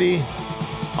front 50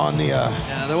 on the.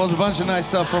 Yeah, there was a bunch of nice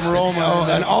stuff from Roma. Oh,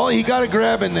 and ollie, he got a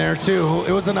grab in there too.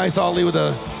 It was a nice ollie with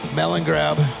a melon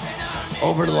grab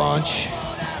over the launch.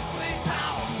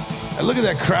 And look at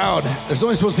that crowd. There's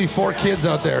only supposed to be 4 kids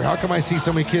out there. How come I see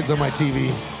so many kids on my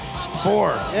TV? 4.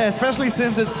 Yeah, especially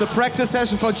since it's the practice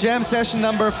session for jam session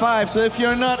number 5. So if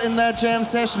you're not in that jam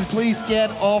session, please get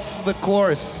off the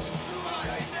course.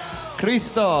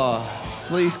 Christo,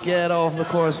 please get off the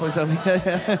course, for example.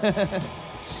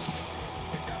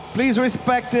 Please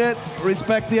respect it,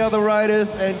 respect the other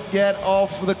riders, and get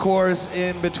off the course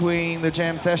in between the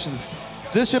jam sessions.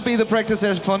 This should be the practice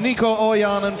session for Niko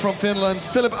Ojanen from Finland,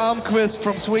 Philip Almqvist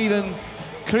from Sweden,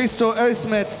 Christo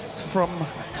Ösmets from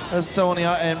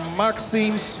Estonia, and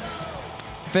Maxims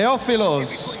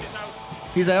Theophilos.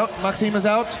 He's out, Maxim is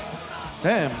out.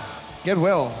 Damn, get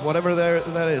well, whatever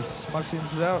that is. Maxim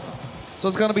is out. So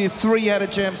it's gonna be a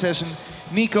 3-headed jam session.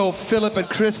 Niko, Philip, and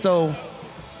Christo.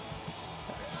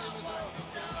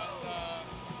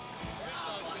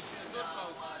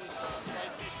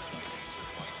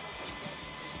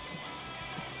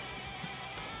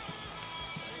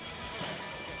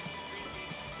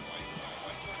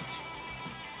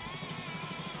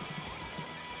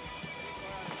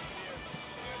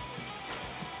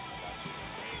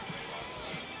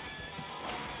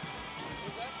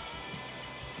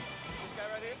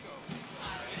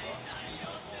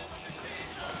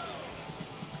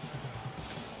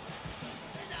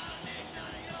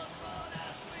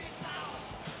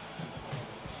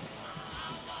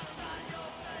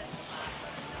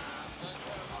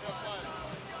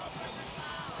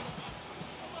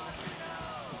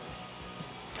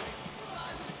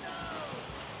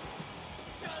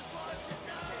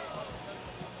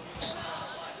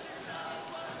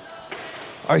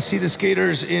 I see the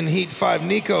skaters in Heat 5.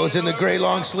 Nico's in the gray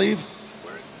long sleeve.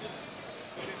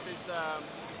 Philip is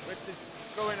with this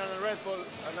going on a Red Bull,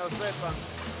 sweatband.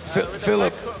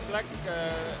 Philip,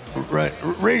 right.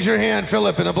 Raise your hand,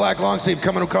 Philip, in a black long sleeve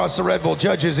coming across the Red Bull.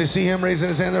 Judges, you see him raising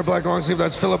his hand there, black long sleeve?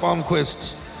 That's Philip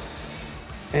Almquist.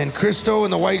 And Christo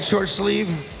in the white short sleeve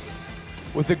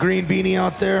with the green beanie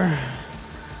out there.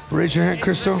 Raise your hand,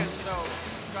 Christo.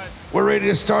 We're ready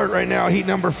to start right now, heat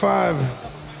number 5.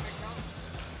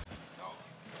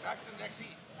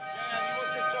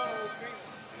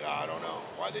 I don't know.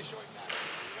 Why are they showing that?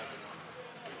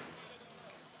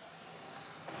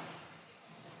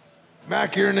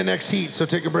 Mac, you're in the next heat, so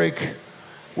take a break.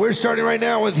 We're starting right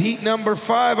now with heat number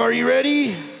 5. Are you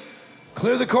ready?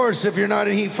 Clear the course if you're not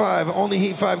in heat 5. Only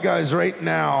heat 5 guys right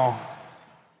now.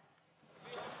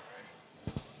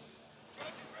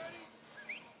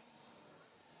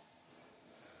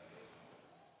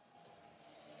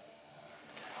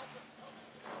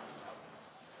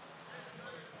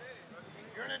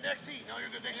 You're in the next heat. No, you're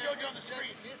good. They showed you on the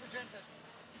screen.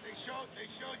 They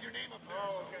showed your name up there.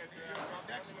 Oh, okay. So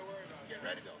next one. Get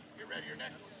ready though. Get ready. Your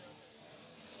next one.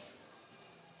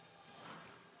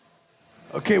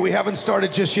 Okay, we haven't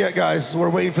started just yet, guys. We're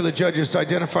waiting for the judges to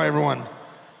identify everyone.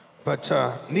 But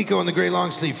Nico in the gray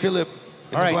long sleeve, Philip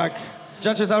in the black.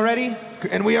 Judges are ready?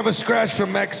 And we have a scratch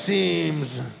from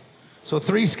Maxims. So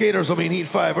 3 skaters will be in heat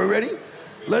 5. Are we ready?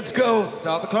 Let's go.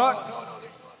 Start the clock.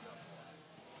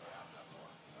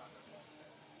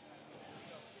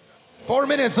 Four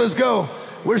minutes, let's go.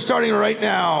 We're starting right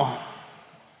now.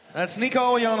 That's Nico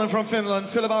Ojanen from Finland,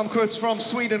 Philip Almquist from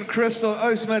Sweden, Crystal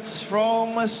Ösmets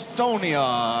from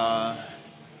Estonia.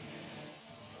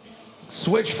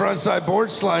 Switch frontside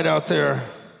board slide out there.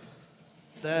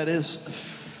 That is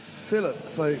Philip,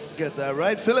 if I get that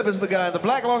right. Philip is the guy in the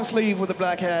black long sleeve with the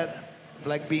black hat,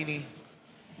 black beanie.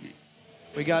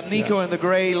 We got Nico in the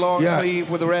gray long sleeve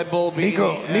with the Red Bull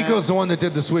beanie. Nico's the one that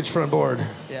did the switch front board.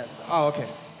 Yes. Oh, okay.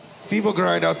 Feeble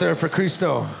grind out there for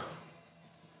Christo.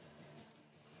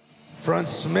 Front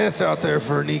Smith out there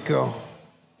for Nico.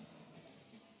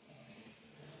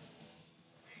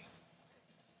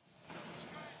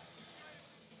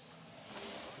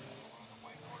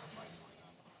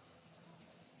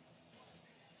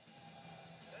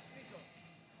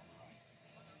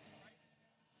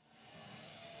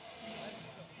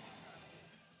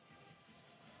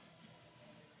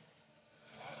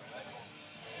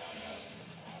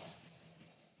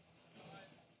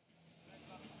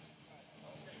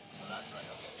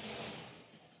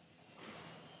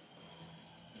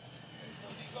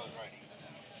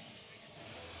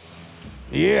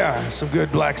 Yeah, some good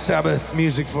Black Sabbath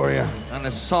music for you. And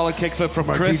a solid kickflip from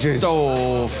our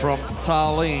Christo from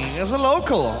Tallinn as a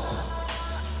local.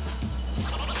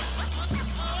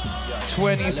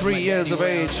 23 years of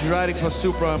age, riding for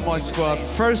Supra and Moist Squad.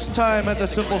 First time at the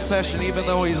Simple Session, even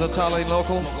though he's a Tallinn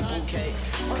local.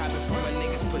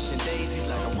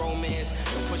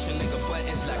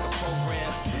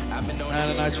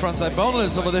 And a nice frontside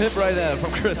boneless over the hip right there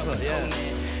from Christo, yeah.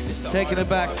 Taking it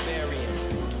back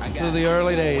to the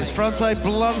early days. Frontside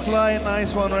blunt slide,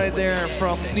 nice one right there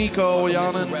from Nico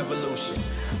Ojanen.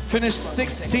 Finished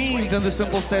 16th in the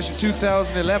Simple Session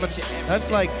 2011.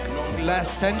 That's like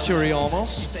last century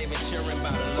almost.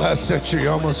 Last century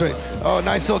almost, right. Oh,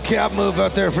 nice little cab move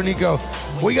out there for Nico.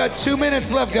 We got 2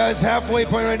 minutes left, guys. Halfway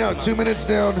point right now. 2 minutes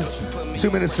down, 2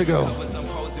 minutes to go.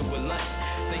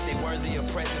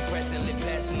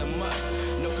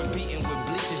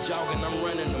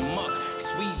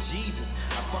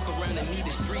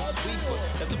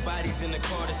 In the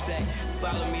cul-de-sac,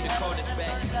 follow me, the cul-de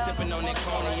back, sipping on that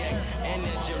cognac and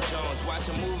that Jim Jones. Watch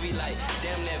a movie like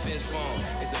damn that Vince Vaughn.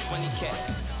 It's a funny cat.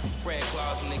 Fred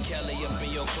Claus and the Kelly up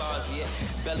in your closet.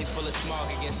 Belly full of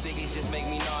smog against ciggies just make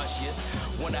me nauseous.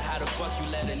 Wonder how the fuck you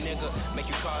let a nigga make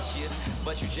you cautious,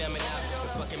 but you jamming out in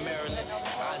fucking Maryland.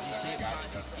 Fozzy shit,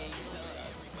 Ponzi scheme.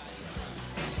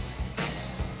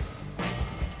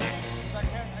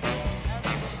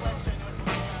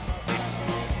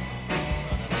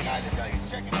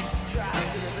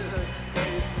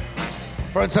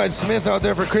 Frontside Smith out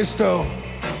there for Christo.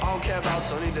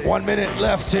 1 minute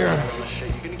left here.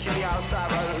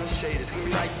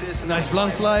 Nice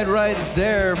blunt slide right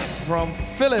there from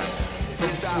Philip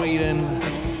from Sweden.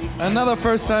 Another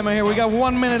first timer here. We got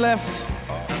 1 minute left.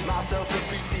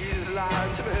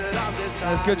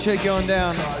 There's good shit going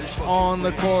down on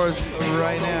the course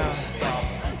right now.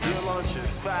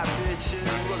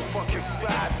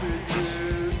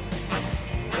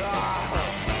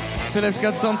 Philip's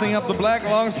got something up the black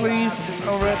long sleeve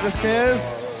over at the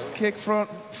stairs. Kick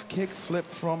flip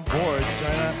from board.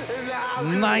 Try that.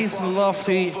 Nice,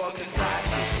 lofty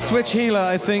switch healer,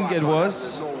 I think it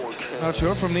was. Not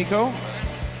sure, from Nico.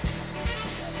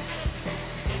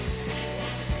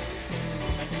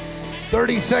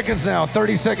 "30 seconds now,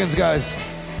 30 seconds, guys.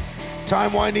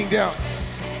 Time winding down.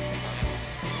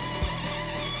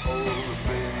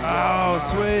 Oh,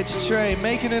 switch tray,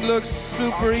 making it look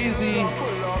super easy.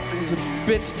 It's a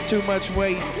bit too much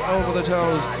weight over the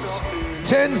toes.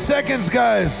 10 seconds,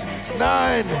 guys.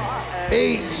 9,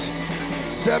 8,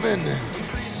 7,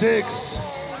 6,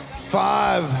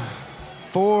 5,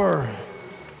 4,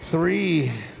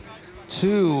 3,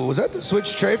 2. Was that the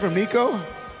switch tray from Nico?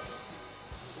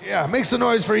 Yeah, make some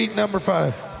noise for heat number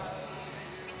 5.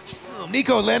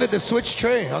 Nico landed the switch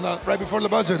tray on the, right before the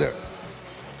buzzer there.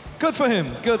 Good for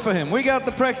him, good for him. We got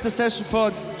the practice session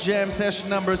for jam session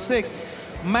number 6.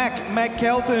 Mac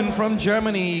McKelton from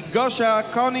Germany, Gosha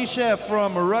Konishev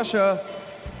from Russia,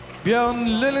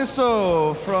 Björn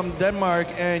Liliso from Denmark,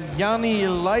 and Jani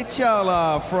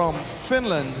Laitiala from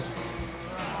Finland.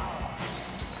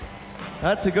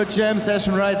 That's a good jam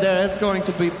session right there. It's going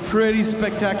to be pretty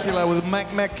spectacular with Mac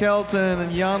McKelton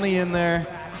and Jani in there.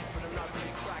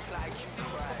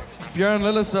 Björn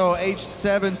Liliso, age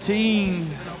 17.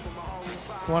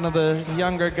 One of the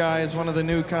younger guys, one of the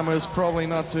newcomers, probably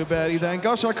not too bad either. And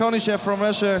Gosha Konishev from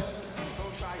Russia,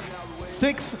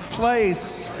 6th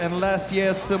place in last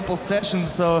year's simple session,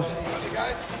 so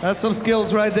that's some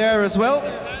skills right there as well.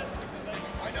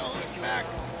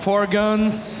 4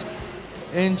 guns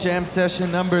in jam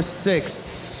session number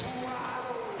 6.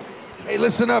 Hey,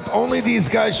 listen up, only these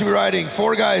guys should be riding.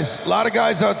 4 guys, a lot of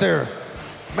guys out there.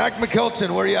 Mac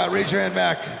McKelton, where you at? Raise your hand,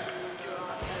 Mac.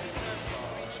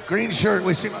 Green shirt,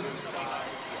 we see him.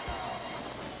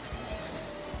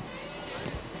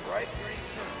 Right, green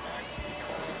shirt, Max.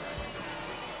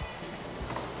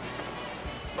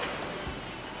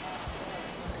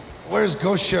 Where's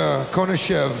Gosha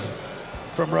Konishev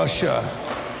from Russia?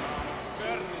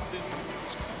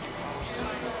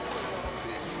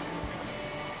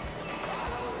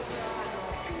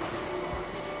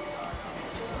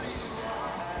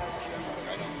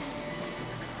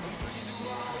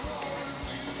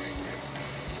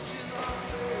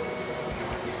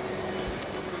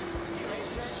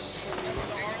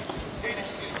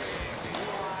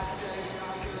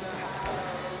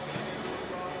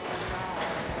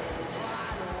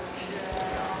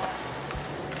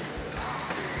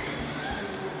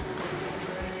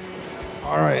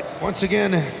 All right, once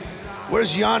again,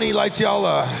 where's Jani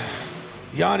Laitiala?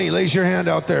 Jani, raise your hand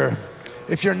out there.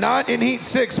 If you're not in heat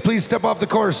 6, please step off the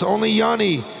course. Only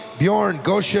Jani, Bjorn,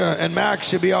 Gosha, and Max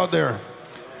should be out there.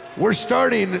 We're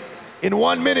starting in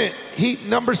 1 minute. Heat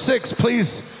number 6,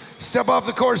 please step off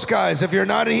the course, guys. If you're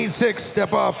not in heat 6,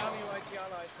 step off.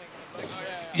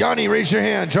 Jani, raise your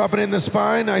hand. Drop it in the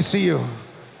spine. I see you.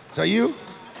 Is that you?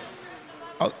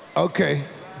 Oh, okay.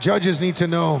 Judges need to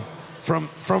know.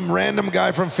 From random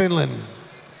guy from Finland.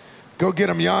 Go get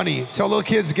him, Jani. Tell little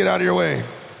kids to get out of your way.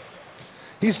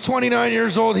 He's 29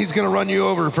 years old. He's gonna run you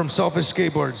over from Selfish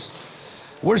Skateboards.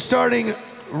 We're starting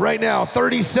right now.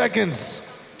 30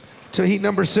 seconds to heat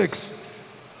number 6.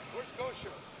 Where's Gosha?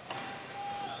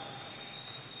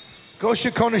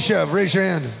 Gosha Konishev, raise your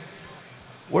hand.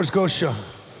 Where's Gosha?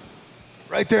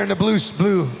 Right there in the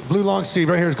blue long sleeve.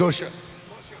 Right here is Gosha.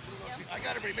 Gosha, blue long sleeve. I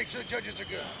got it, make sure the judges are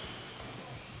good.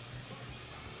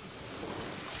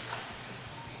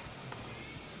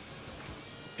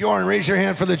 Bjorn, raise your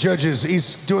hand for the judges.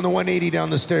 He's doing the 180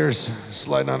 down the stairs,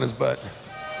 sliding on his butt.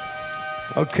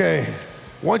 Okay,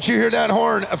 once you hear that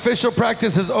horn, official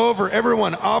practice is over.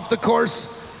 Everyone off the course,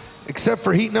 except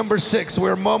for heat number 6.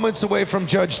 We're moments away from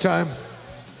judge time.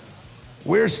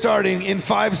 We're starting in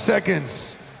 5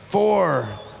 seconds. 4,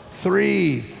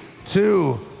 3,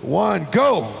 2, 1,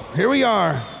 go. Here we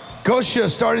are. Gosha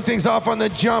starting things off on the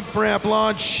jump ramp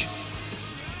launch.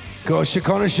 Gosha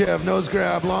Konishev, nose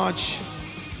grab launch.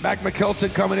 Mac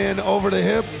McKelton coming in over the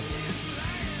hip.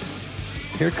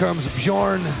 Here comes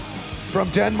Bjorn from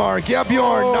Denmark. Yeah,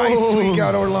 Bjorn, nice sweet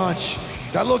out over launch.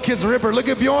 That little kid's a ripper. Look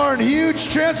at Bjorn, huge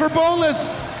transfer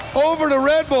boneless over to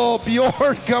Red Bull.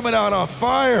 Bjorn coming out on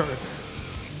fire.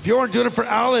 Bjorn doing it for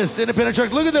Alice, independent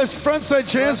truck. Look at this frontside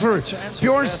transfer.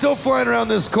 Bjorn's still flying around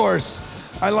this course.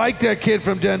 I like that kid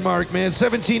from Denmark, man.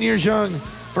 17 years young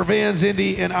for Vans,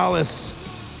 Indy, and Alice.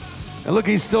 And look,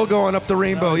 he's still going up the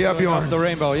rainbow. Yeah, Bjorn. Up the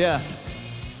rainbow, yeah.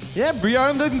 Yeah,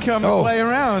 Bjorn didn't come to play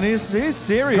around. He's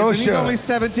serious, and he's only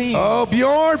 17. Oh,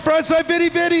 Bjorn, frontside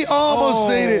vitty, almost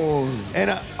made it.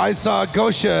 And I saw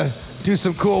Gosha do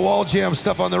some cool wall jam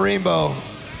stuff on the rainbow.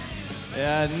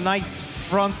 Yeah, nice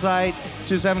frontside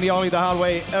 270 ollie the hard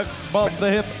way above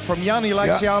the hip from Jani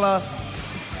Laitiala.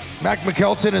 Mac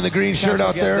McKelton in the green shirt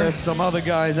out there. There's some other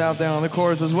guys out there on the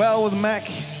course as well with Mac.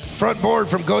 Front board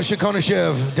from Gosha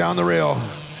Konashev down the rail.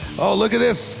 Oh, look at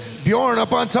this. Bjorn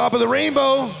up on top of the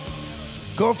rainbow.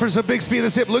 Going for some big speed of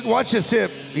this hip. Look, watch this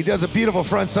hip. He does a beautiful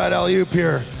frontside alley-oop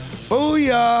here.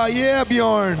 Booyah, yeah,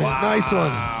 Bjorn. Wow. Nice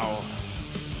one.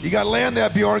 You got to land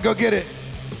that, Bjorn. Go get it.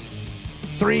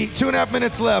 2.5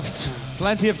 minutes left.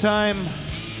 Plenty of time.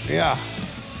 Yeah.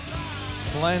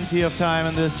 Plenty of time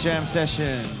in this jam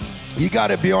session. You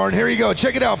got it, Bjorn. Here you go.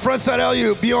 Check it out. Frontside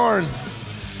alley-oop, Bjorn.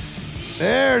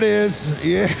 There it is.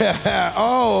 Yeah.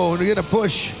 Oh, we're gonna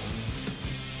push.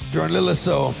 Bjorn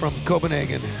Lilleso from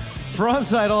Copenhagen.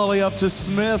 Frontside ollie up to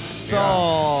Smith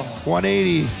stall. Yeah.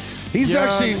 180. He's Bjorn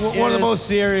actually one of the most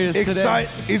serious today.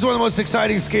 He's one of the most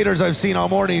exciting skaters I've seen all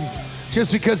morning,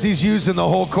 just because he's using the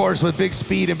whole course with big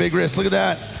speed and big wrist. Look at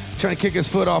that. Trying to kick his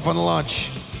foot off on the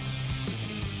launch.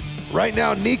 Right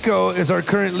now, Nico is our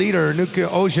current leader. Nuka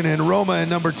Ojanen, Roma in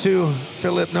number 2,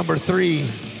 Philip number 3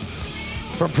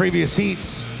 from previous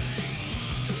heats.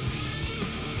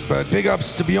 But big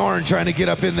ups to Bjorn trying to get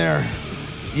up in there.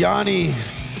 Yanni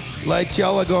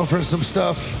Laitiala going for some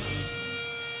stuff.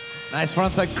 Nice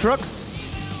frontside crooks.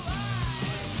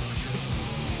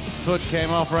 Foot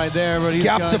came off right there, but he's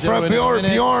Gap to front board,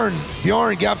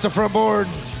 Bjorn, gap to front board.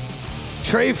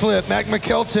 Tray flip, Mac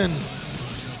McKelton.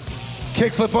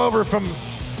 Kick flip over from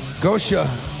Gosha.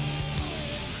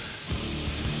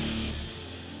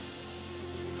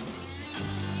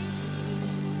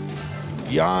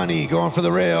 Yanni going for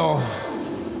the rail.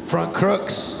 Front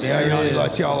crooks. Yeah, Yanni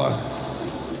Laitiala.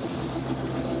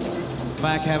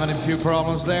 Mac having a few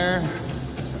problems there.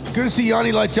 Good to see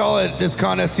Yanni Laitiala at this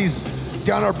contest. He's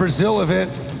down our Brazil event.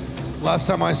 Last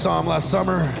time I saw him last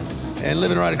summer, and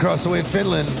living right across the way in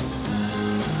Finland.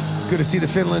 Good to see the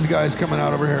Finland guys coming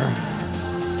out over here.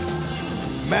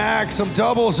 Mac, some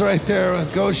doubles right there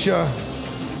with Gosha.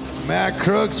 Mac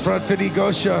Crooks, front 50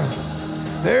 Gosha.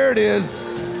 There it is.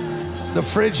 The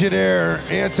frigid air,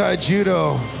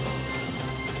 anti-judo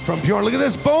from Bjorn. Look at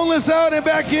this, boneless out and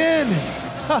back in.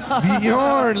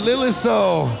 Bjorn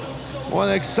Lilleso, one of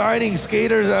the exciting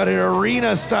skaters out here,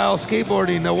 arena-style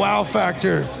skateboarding, the wow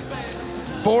factor.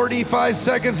 45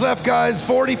 seconds left, guys,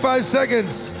 45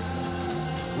 seconds.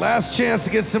 Last chance to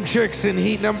get some tricks in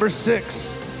heat number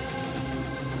 6.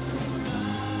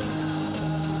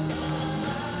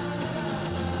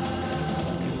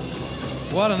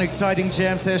 What an exciting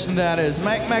jam session that is.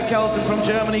 Mac McKelton from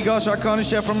Germany, Gosha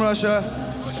Konashev from Russia.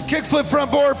 Kickflip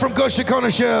front board from Gosha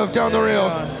Konashev down the rail.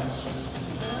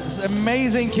 This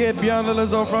amazing kid, Bjorn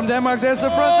Lilleso from Denmark. There's the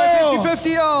frontside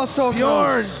 50-50. Oh, so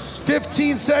Bjorn, close.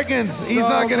 15 seconds. He's So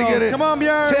not going to get it. Come on,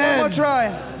 Bjorn. 10, one more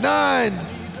try. 9,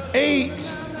 8,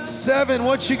 7.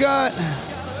 What you got?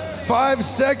 5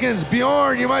 seconds.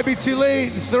 Bjorn, you might be too late.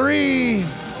 3,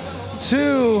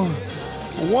 2,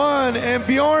 1. And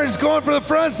Bjorn's going for the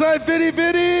front side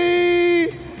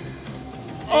 50-50.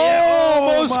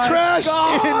 Oh, almost crashed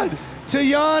into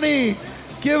Yanni.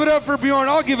 Give it up for Bjorn.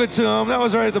 I'll give it to him. That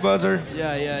was right at the buzzer.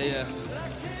 Yeah.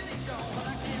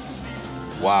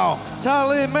 Wow.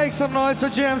 Tallinn, make some noise for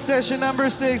jam session number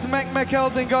 6. Mac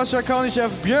McKelton, Gosha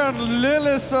Konashev, Bjorn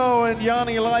Lilleso, and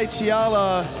Yanni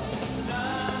Laitiala.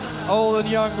 Old and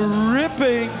young,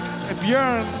 ripping.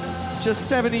 Bjorn, just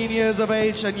 17 years of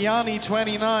age, and Yanni,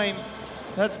 29.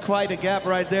 That's quite a gap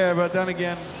right there, but then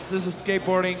again, this is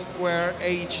skateboarding where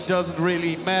age doesn't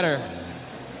really matter.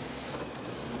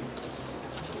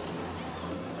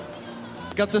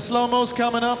 Got the slow-mos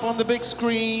coming up on the big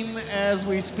screen as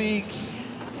we speak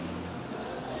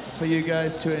for you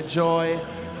guys to enjoy.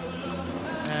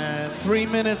 And 3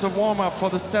 minutes of warm-up for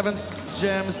the 7th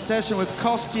jam session with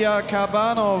Kostya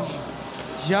Kabanov,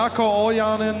 Jako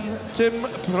Ojanen, Tim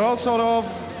Prosorov,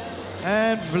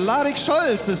 and Vladik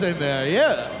Scholz is in there,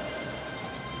 yeah.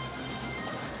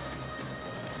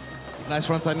 Nice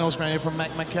frontside nose grind here from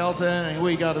Mac McKelton, and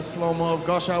we got a slow-mo of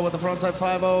Gosha with the frontside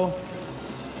 5-0.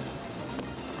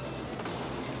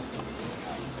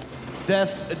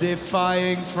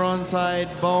 Death-defying frontside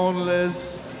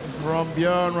boneless from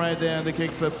Bjorn right there, and the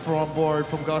kickflip from board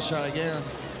from Gosha again.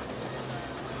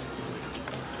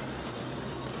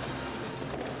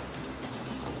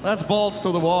 That's balls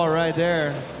to the wall right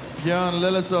there. Bjorn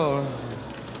Lilleso.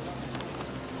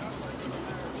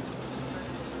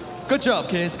 Good job,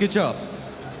 kids, good job.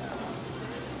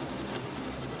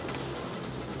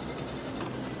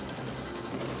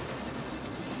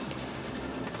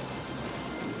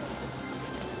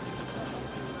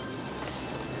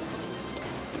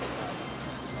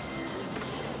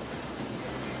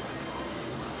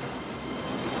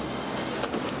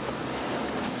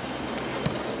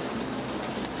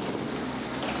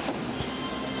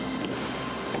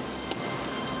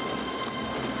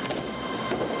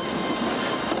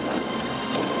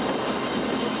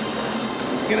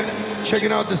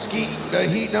 checking out the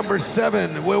heat number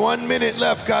 7. With 1 minute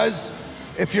left, guys.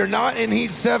 If you're not in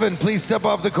heat 7, please step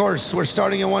off the course. We're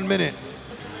starting in 1 minute.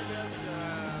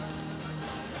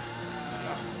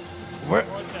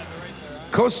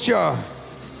 Kostya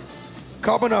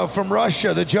Kabanov from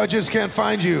Russia. The judges can't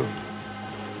find you.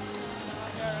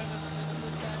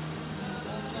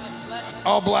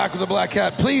 All black with a black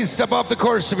hat. Please step off the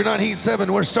course if you're not heat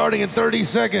 7. We're starting in 30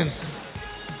 seconds.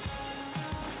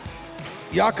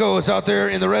 Yako is out there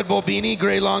in the Red Bull beanie,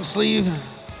 gray long sleeve.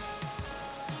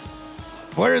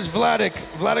 Where is Vladik?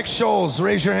 Vladik Scholes,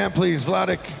 raise your hand please,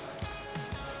 Vladik.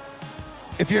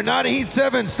 If you're not in heat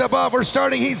 7, step up. We're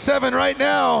starting heat 7 right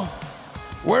now.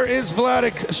 Where is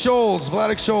Vladik Scholes?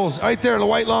 Vladik Scholes, right there, the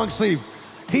white long sleeve.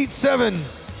 Heat 7,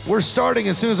 we're starting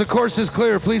as soon as the course is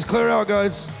clear. Please clear out,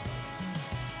 guys.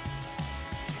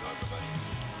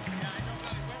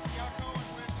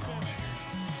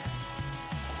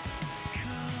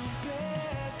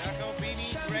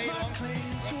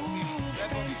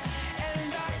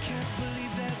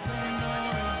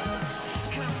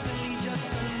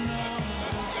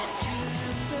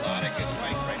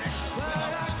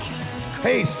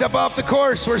 Hey, step off the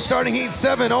course. We're starting heat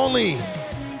 7 only.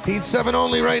 Heat 7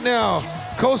 only right now.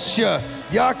 Kostya,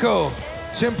 Yako,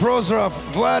 Tim Prozorov,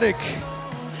 Vladik.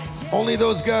 Only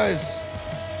those guys.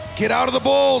 Get out of the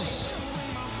bowls.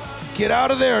 Get out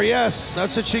of there. Yes,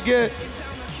 that's what you get.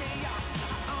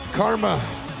 Karma.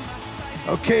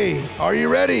 Okay, are you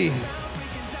ready?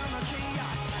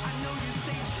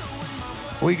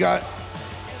 We got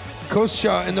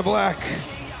Kostya in the black.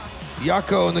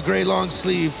 Yako in the gray long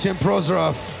sleeve, Tim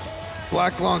Prozorov,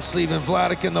 black long sleeve, and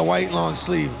Vladik in the white long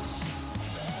sleeve.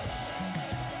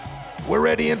 We're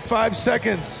ready in 5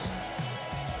 seconds.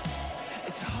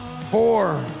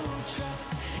 4,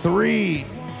 3,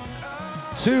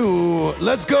 2,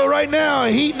 let's go right now.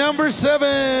 Heat number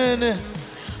 7.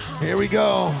 Here we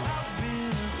go.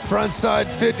 Front side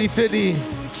 50-50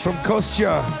 from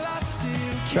Kostya.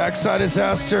 Backside is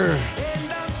Aster.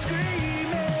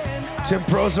 Tim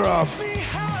Prozorov.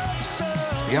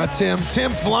 Yeah,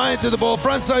 Tim flying through the bowl.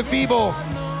 Frontside feeble.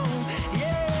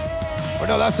 Or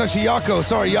no, that's actually Yako.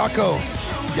 Sorry, Yako.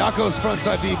 Yako's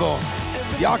frontside feeble.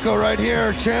 Yako right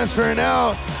here, transferring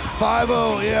out.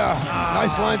 5-0, yeah.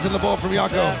 Nice lines in the bowl from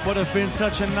Yako. That would have been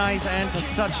such a nice end to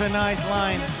such a nice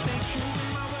line.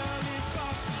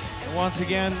 Once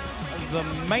again, the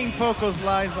main focus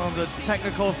lies on the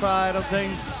technical side of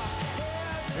things.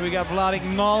 Here we got Vladik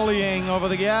nollying over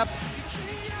the gap.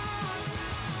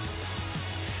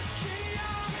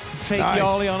 Fake nice.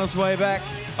 Yolly on his way back.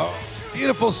 Oh,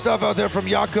 beautiful stuff out there from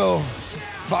Yako.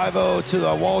 5-0 to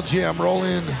the wall jam roll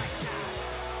in.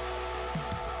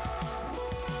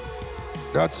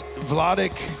 That's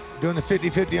Vladik doing the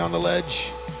 50-50 on the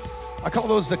ledge. I call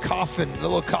those the coffin, the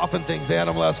little coffin things they had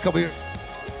them last couple years.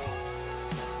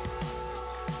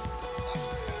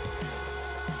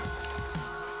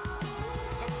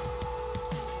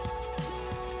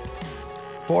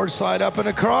 Board slide up and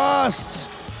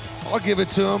across. I'll give it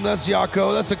to him. That's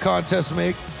Yako. That's a contest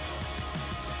make.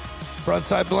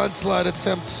 Frontside blunt slide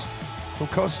attempt from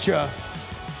Kostya.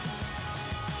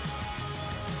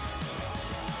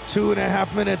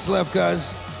 2.5 minutes left,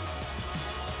 guys.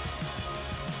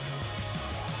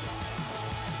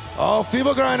 Oh,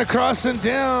 feeble grind across and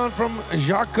down from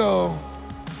Yako.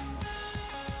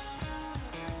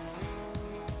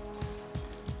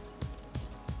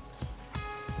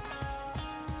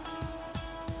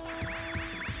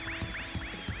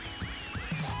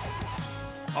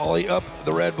 Ollie up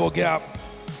the Red Bull gap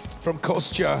from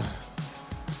Kostya.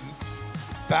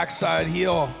 Backside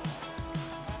heel.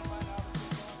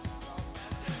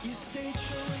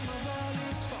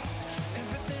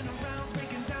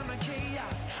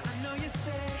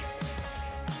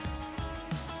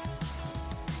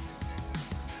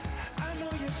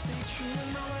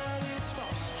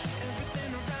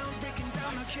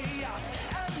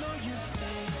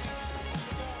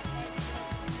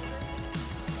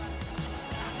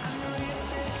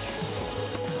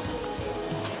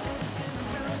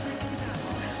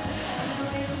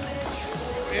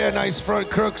 Yeah, nice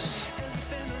front crooks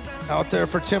out there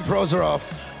for Tim Prozorov.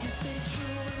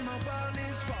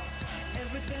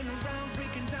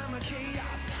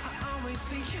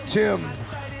 Tim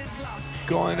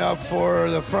going up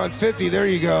for the front 50. There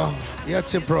you go. Yeah,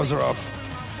 Tim Prozorov.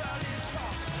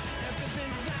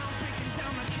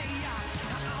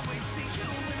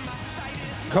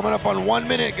 Coming up on 1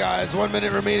 minute, guys. 1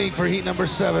 minute remaining for heat number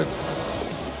 7.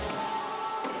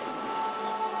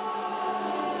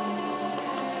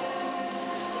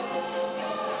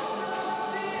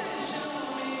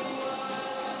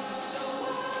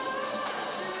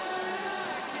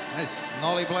 Nice.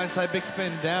 Nollie blindside big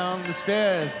spin down the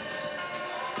stairs.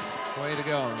 Way to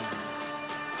go.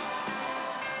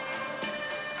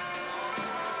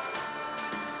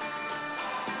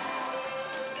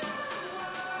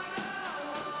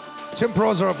 Tim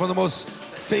Prozorov, one of the most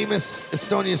famous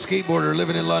Estonian skateboarder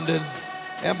living in London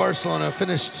and Barcelona,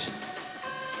 finished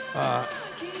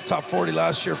top 40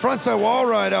 last year. Frontside wall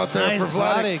ride out there Nice, for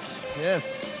Vladik.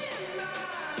 Yes.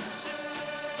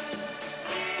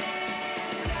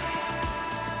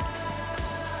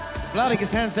 Vladik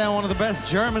is hands down one of the best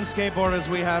German skateboarders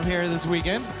we have here this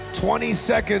weekend. 20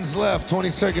 seconds left, 20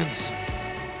 seconds.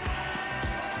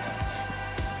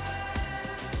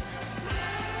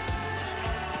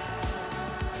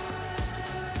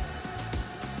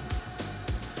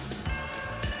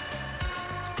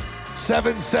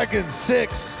 Seven seconds,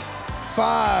 6,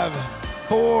 5,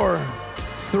 4,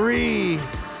 3,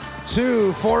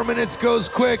 2, 4 minutes goes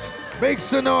quick. Make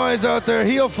some noise out there,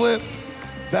 heel flip.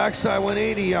 Backside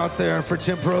 180 out there for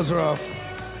Tim Prozorov.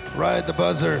 Right at the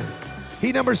buzzer.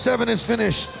 Heat number 7 is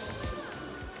finished.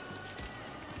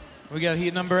 We got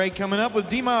heat number 8 coming up with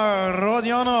Dima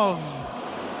Rodionov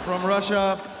from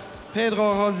Russia,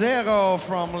 Pedro Rosero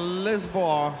from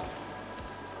Lisbon,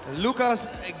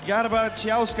 Lukas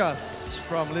Garbačiauskas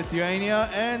from Lithuania,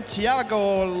 and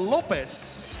Thiago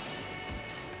Lopez.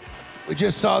 We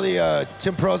just saw the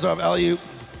Tim Prozorov alley-oop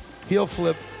heel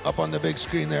flip up on the big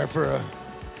screen there for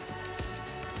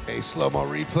a slow-mo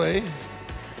replay.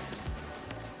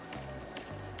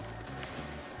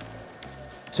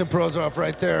 Tim Prozorov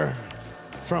right there,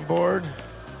 front board.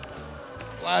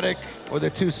 Vladik with a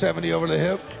 270 over the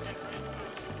hip.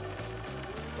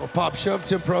 Little pop shove,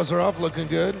 Tim Prozorov looking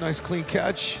good. Nice clean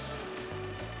catch.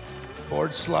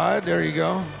 Board slide, there you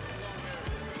go.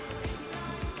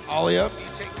 Ollie up.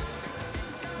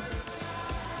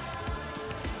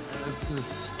 This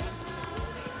is...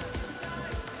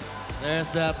 There's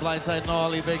that blindside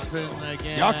nollie big spin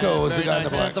again. Jaakko is the Very guy in nice.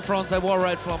 the black. And the frontside wall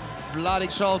ride from Vladik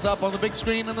Schultz up on the big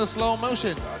screen in the slow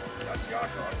motion. That's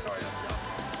Jaakko, I'm sorry, that's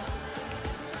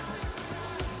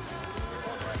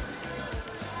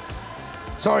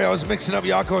Jaakko. Sorry, I was mixing up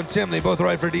Jaakko and Tim. They both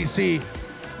ride for DC.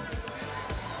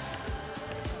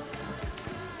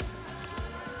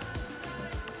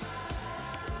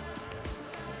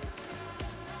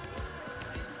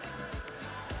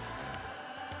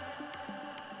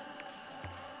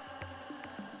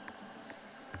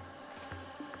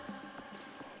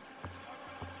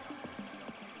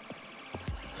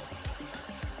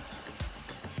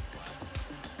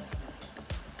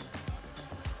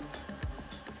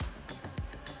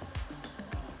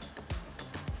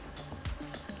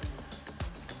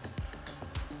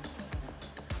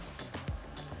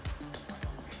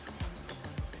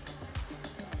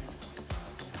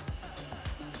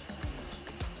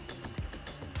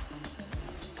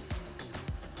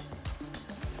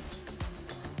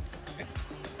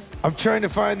 I'm trying to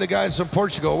find the guys from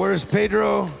Portugal. Where's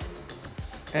Pedro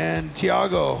and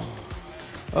Thiago?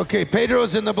 Okay,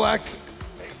 Pedro's in the black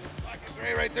and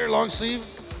gray right there, long sleeve.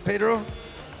 Pedro.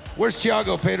 Where's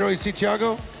Thiago? Pedro, you see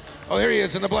Thiago? Oh, here he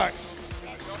is in the black.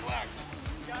 Thiago black.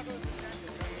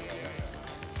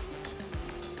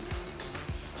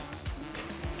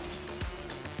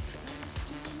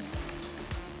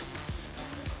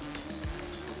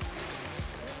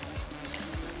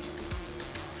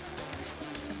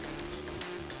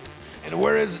 And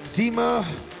where is Dima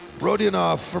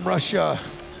Rodionov from Russia?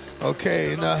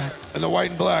 Okay, in the white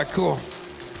and black, cool.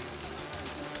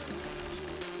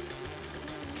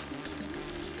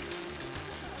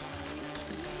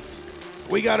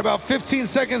 We got about 15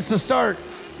 seconds to start.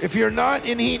 If you're not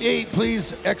in Heat 8,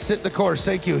 please exit the course.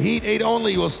 Thank you. Heat 8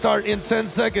 only will start in 10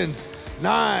 seconds.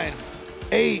 9,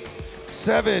 8,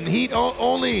 7. Heat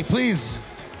only, please.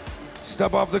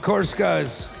 Step off the course,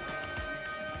 guys.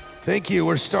 Thank you.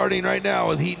 We're starting right now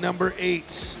with heat number 8.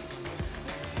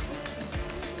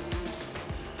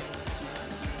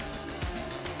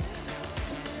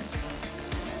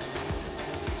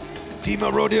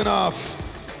 Dima Rodionov,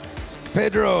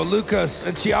 Pedro, Lucas,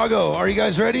 and Thiago. Are you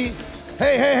guys ready?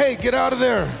 Hey, hey, hey, get out of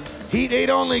there. Heat 8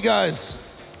 only, guys.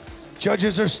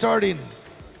 Judges are starting.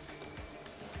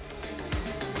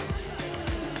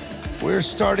 We're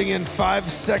starting in 5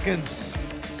 seconds.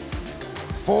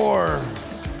 4,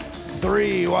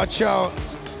 3, watch out.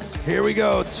 Here we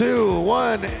go, 2,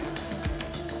 1.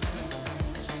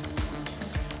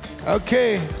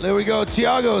 Okay, there we go.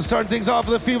 Thiago starting things off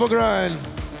with a feeble grind.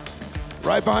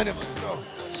 Right behind him, let's go.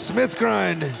 Smith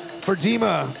grind for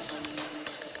Dima.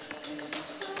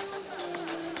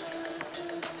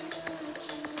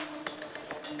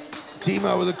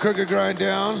 Dima with a crooked grind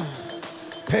down.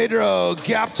 Pedro,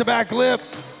 gap to back lip.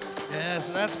 Yeah,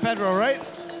 so that's Pedro, right?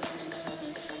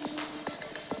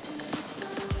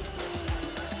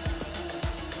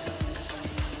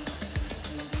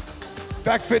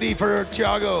 Back 50 for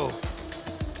Thiago.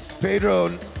 Pedro,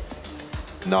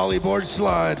 nollie board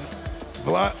slide.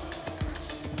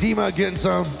 Dima getting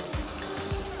some.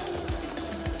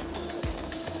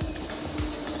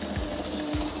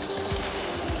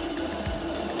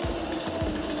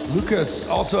 Lucas,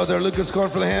 also there. Lucas going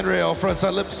for the handrail.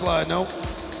 Frontside lip slide, nope.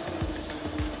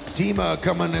 Dima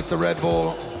coming at the Red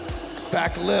Bull.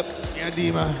 Back lip, yeah,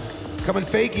 Dima. Coming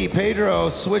fakey, Pedro,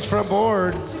 switch front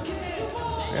board.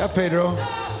 Yeah, Pedro.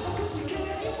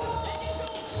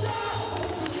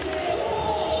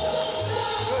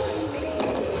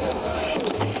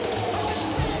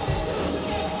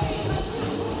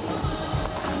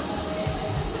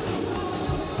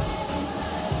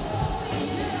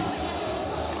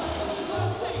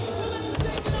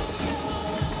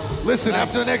 Listen,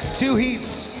 after the next 2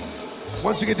 heats,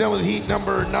 once we get done with heat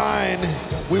number 9,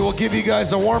 we will give you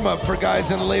guys a warm-up for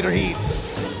guys in the later heats.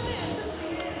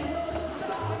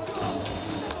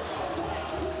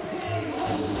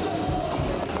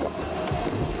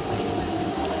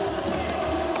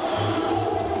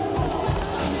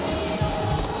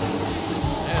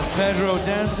 There's Pedro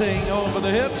dancing over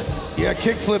the hips. Yeah,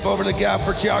 kickflip over the gap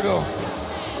for Thiago.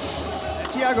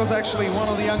 Thiago's actually one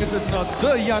of the youngest, if not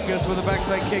the youngest, with a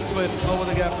backside kickflip over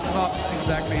the gap. Not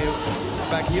exactly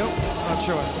back heel, not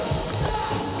sure.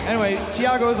 Anyway,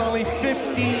 Thiago is only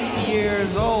 15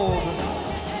 years old.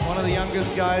 One of the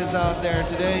youngest guys out there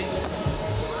today.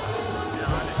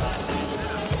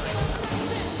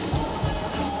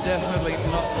 Definitely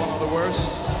not one of the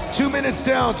worst. 2 minutes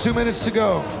down, 2 minutes to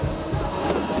go.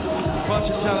 Bunch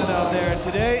of talent out there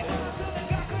today.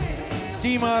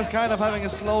 Dima is kind of having a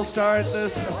slow start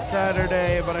this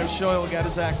Saturday, but I'm sure he'll get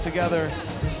his act together.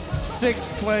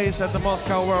 6th place at the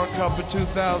Moscow World Cup in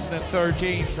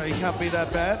 2013, so he can't be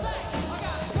that bad.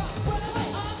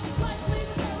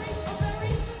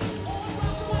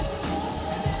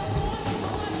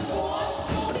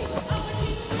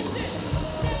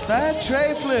 That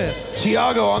tray flip.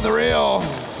 Thiago on the rail.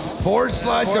 Board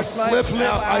slide Board to slide flip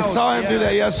out. I saw him do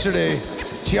that yesterday.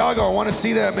 Thiago, I want to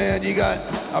see that, man. You got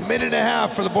a minute and a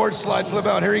half for the board slide flip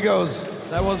out. Here he goes.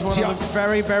 That was one of the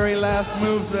very, very last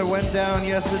moves that went down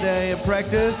yesterday in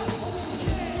practice.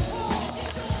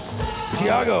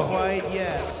 Thiago. Not quite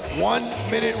yet. 1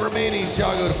 minute remaining,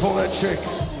 Thiago, to pull that trick.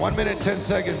 1 minute, 10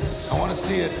 seconds. I want to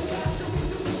see it.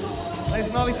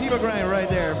 Nice nollie fever grind right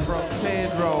there from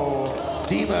Pedro.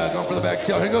 Dima going for the back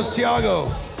tail. Here goes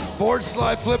Thiago. Board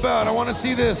slide flip out. I want to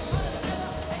see this.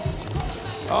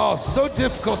 Oh, so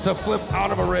difficult to flip out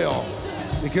of a rail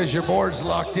because your board's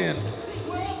locked in.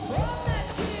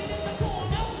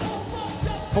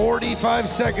 45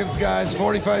 seconds, guys,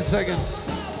 45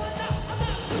 seconds.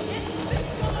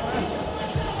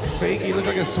 Fake, he looked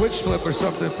like a switch flip or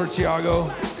something for Thiago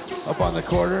up on the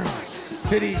quarter.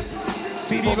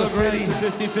 Feeble to 50.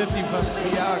 50-50 from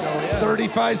Thiago, yeah.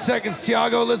 35 seconds,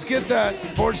 Thiago, let's get that.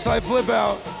 Board slide flip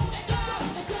out.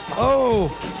 Oh,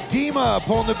 Dima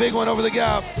pulling the big one over the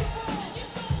gap.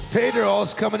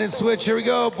 Pedro's coming in switch. Here we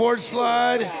go. Board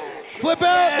slide. Flip out.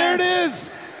 Yes. There it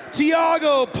is.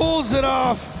 Thiago pulls it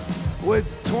off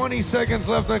with 20 seconds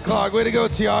left on the clock. Way to go,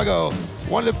 Thiago.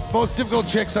 One of the most difficult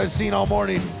tricks I've seen all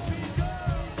morning.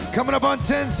 Coming up on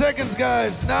 10 seconds,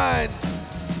 guys. 9,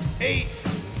 8,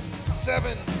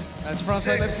 7. That's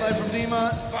frontside lip slide from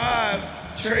Dima.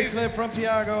 5. Tray flip from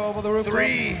Thiago over the rooftop.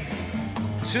 3,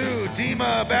 2,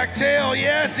 Dima, back tail,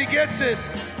 yes, he gets it.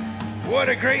 What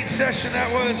a great session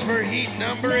that was for heat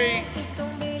number 8.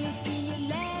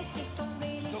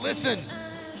 So listen,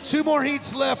 2 more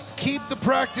heats left. Keep the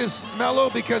practice mellow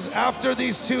because after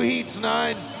these 2 heats,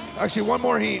 9, actually 1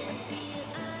 more heat,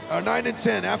 9 and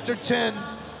 10. After 10,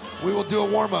 we will do a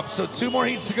warm-up. So 2 more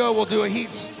heats to go. We'll do a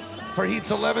heats for heats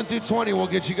 11 through 20. We'll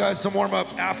get you guys some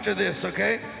warm-up after this,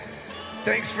 okay?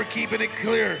 Thanks for keeping it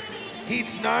clear.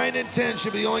 Heats 9 and 10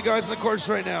 should be the only guys in the course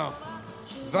right now.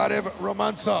 Vadev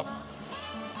Romantsov.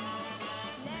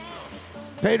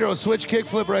 Pedro, switch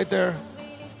kickflip right there.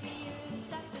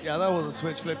 Yeah, that was a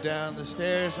switch flip down the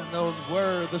stairs, and those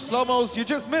were the slow-mos. You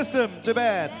just missed them. Too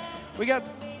bad. We got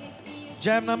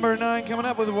jam number 9 coming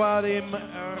up with Vadim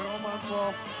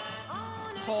Romantsov,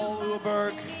 Paul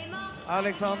Uberg,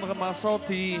 Alexandre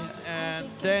Massotti, and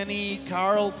Danny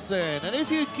Carlson. And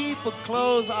if you keep a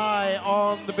close eye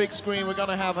on the big screen, we're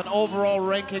gonna have an overall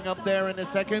ranking up there in a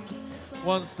second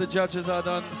once the judges are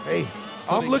done. Hey,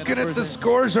 I'm looking at the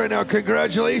scores right now.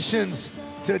 Congratulations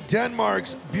to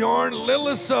Denmark's Bjorn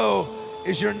Lilleso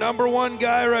is your #1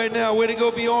 guy right now. Way to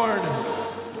go, Bjorn.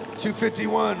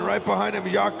 251, right behind him,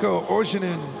 Jaakko,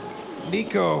 Ojinen,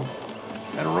 Nico,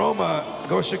 and Roma.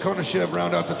 Gosha Konashev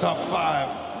round out the top 5.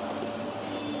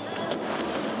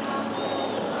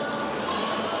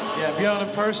 Yeah, Bjorn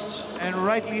first, and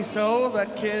rightly so.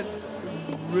 That kid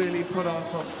really put on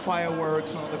some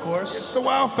fireworks on the course. It's the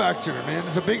wow factor, man.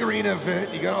 It's a big arena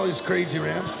event. You got all these crazy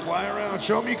ramps. Fly around.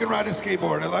 Show them you can ride a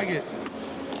skateboard. I like it.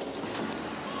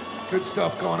 Good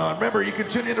stuff going on. Remember, you can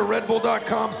tune into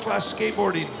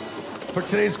redbull.com/skateboarding for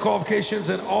today's qualifications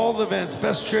and all the events.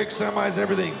 Best tricks, semis,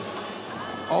 everything.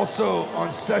 Also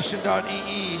on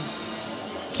session.ee,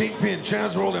 Kingpin,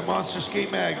 Transworld, and Monster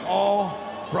Skate Mag, all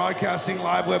broadcasting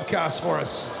live webcasts for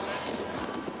us.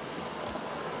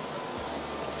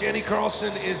 Danny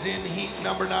Carlson is in heat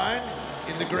 #9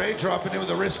 in the gray, dropping in with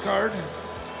a wrist guard.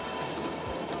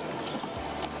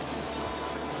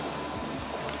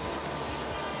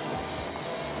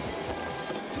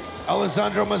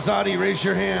 Alessandro Mazzotti, raise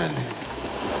your hand.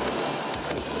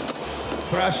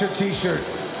 Thrasher t-shirt,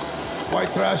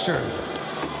 white Thrasher.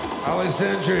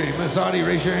 Alessandro Mazzotti,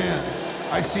 raise your hand.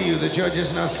 I see you, the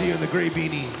judges now see you in the gray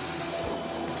beanie.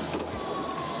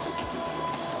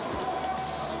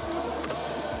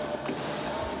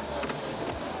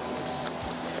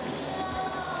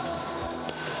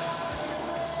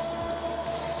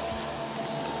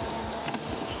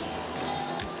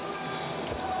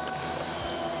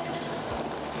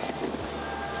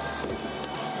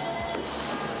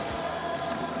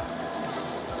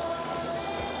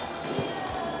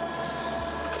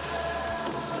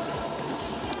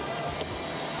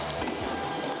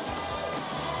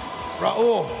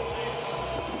 Raul.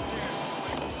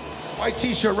 White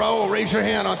t-shirt, Raul, raise your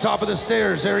hand on top of the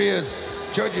stairs. There he is.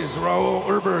 Judges, Raul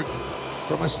Urberg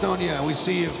from Estonia. We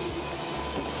see you.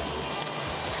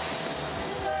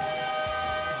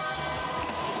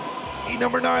 Heat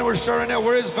 #9, we're starting now.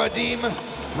 Where is Vadim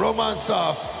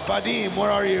Romansov? Vadim, where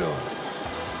are you?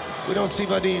 We don't see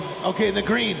Vadim. Okay, in the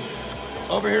green.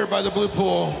 Over here by the blue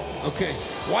pool. Okay.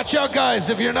 Watch out,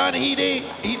 guys. If you're not in heat 8,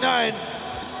 heat 9,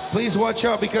 please watch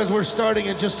out because we're starting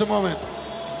in just a moment.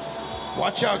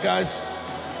 Watch out, guys.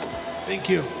 Thank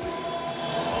you.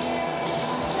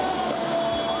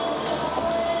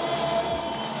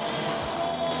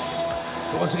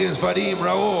 Once again, it's Vadim,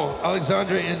 Raul,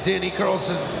 Alexandre, and Danny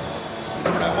Carlson.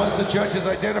 Remember that once the judges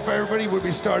identify everybody, we'll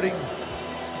be starting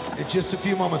in just a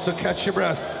few moments, so catch your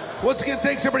breath. Once again,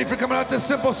 thanks everybody for coming out to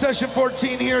Simple Session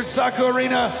 14 here at Saco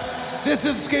Arena. This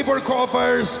is Skateboard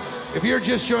Qualifiers. If you're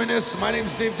just joining us, my name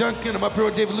is Dave Duncan. I'm up here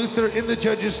with David Luther in the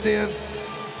judges stand.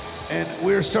 And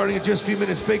we're starting in just a few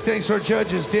minutes. Big thanks to our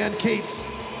judges, Dan Cates,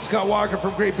 Scott Walker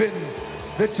from Great Britain,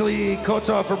 Vitaly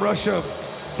Kotov from Russia,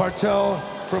 Bartel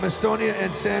from Estonia,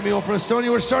 and Samuel from Estonia.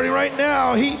 We're starting right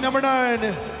now, heat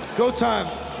 #9, go time.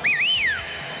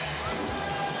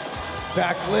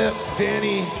 Back lip,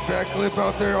 Danny, back lip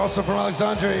out there, also from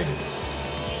Alexandre.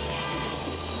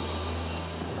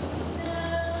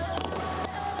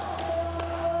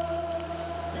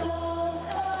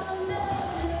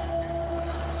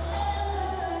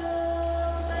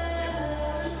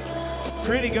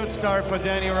 Pretty good start for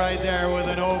Danny right there with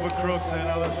an overcrooks and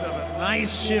other stuff. A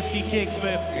nice shifty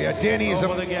kickflip. Yeah, Danny's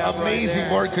amazing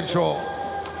board control.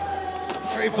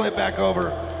 Tray flip back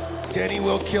over. Danny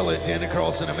will kill it. Danny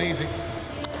Carlson, amazing.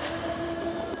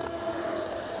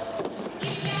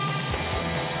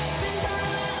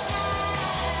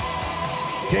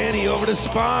 Danny over the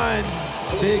spine.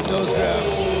 Big nose grab.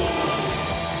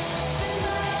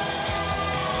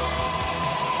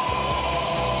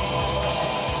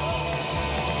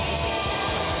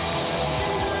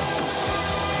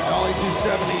 Ollie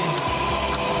 270.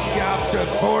 Gap to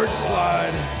board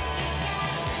slide.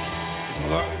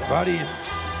 Body.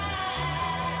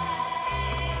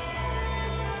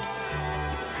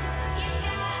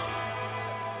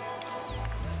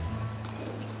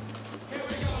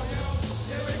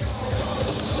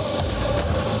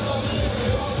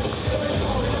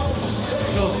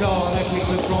 Close call, and that kicks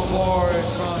it from board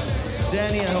from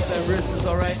Danny. I hope that wrist is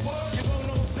all right.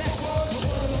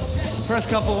 First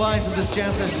couple lines of this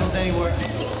jam session from Danny were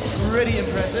pretty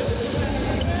impressive.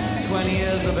 20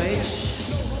 years of age.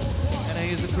 And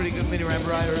he's a pretty good mini ramp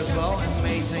rider as well.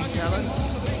 Amazing talent.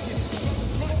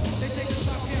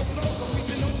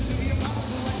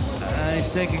 And he's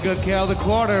taking good care of the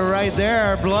quarter right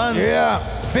there. Blunt. Yeah,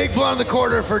 big blunt in the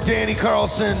quarter for Danny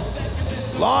Carlson.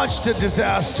 Launched to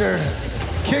disaster.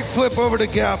 Kick flip over the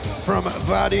gap from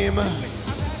Vadim.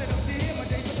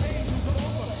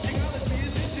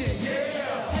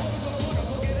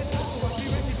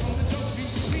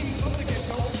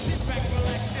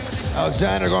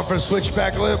 Alexander going for a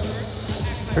switchback lip.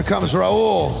 Here comes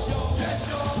Raul.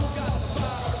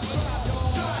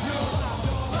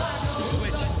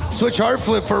 Switch hard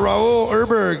flip for Raul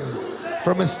Erberg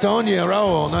from Estonia.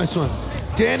 Raul, nice one.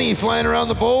 Danny flying around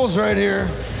the bowls right here.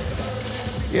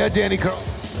 Yeah, Danny Carl.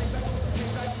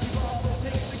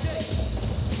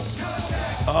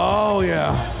 Oh,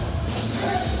 yeah.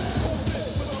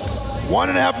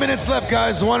 1.5 minutes left,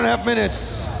 guys. 1.5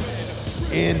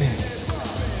 minutes in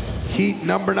heat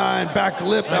number 9. Back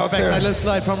lip nice out there. Backside lip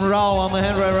slide from Raul on the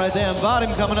handrail right there. And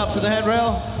Vadim coming up to the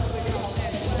handrail.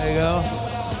 There you go.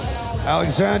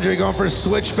 Alexandre going for a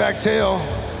switchback tail.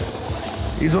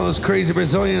 He's one of those crazy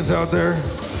Brazilians out there.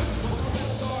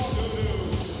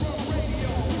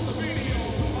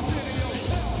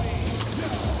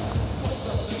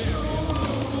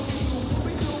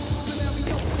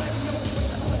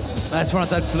 Nice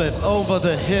frontside flip over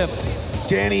the hip.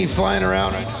 Danny flying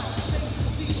around.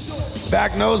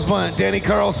 Back nose blunt, Danny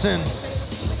Carlson.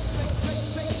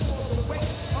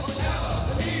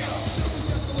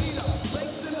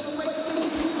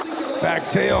 Back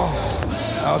tail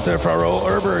out there for Raul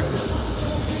Erberg.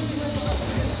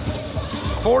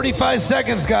 45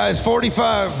 seconds, guys,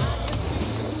 45.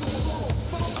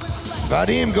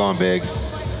 Vadim going big.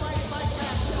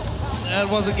 That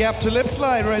was a gap to lip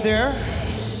slide right there.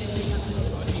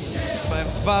 By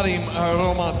Vadim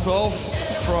Romantsov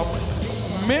from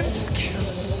Minsk.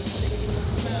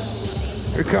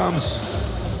 Here comes.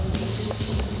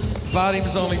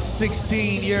 Vadim's only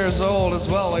 16 years old as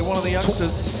well, like one of the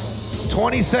youngsters.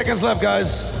 20 seconds left,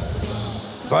 guys.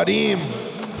 Vadim,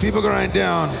 people grind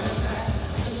down.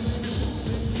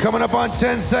 Coming up on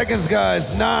 10 seconds,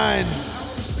 guys. 9,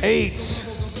 8.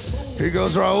 Here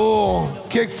goes Raul.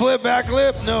 Kick flip, back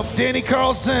lip. Nope. Danny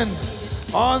Carlson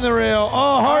on the rail.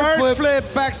 Oh, hard flip.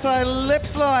 Backside lip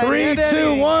slide. 3,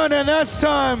 2, 1, and that's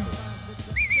time.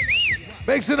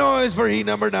 Make some noise for heat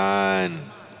number 9.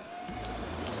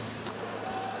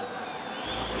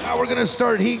 Now we're gonna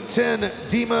start heat 10.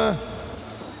 Dima,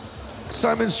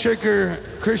 Simon Stricker,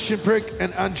 Christian Prick,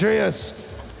 and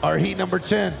Andreas are heat number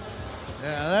 10.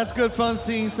 Yeah, that's good fun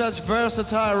seeing such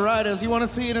versatile riders. You want to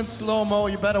see it in slow-mo,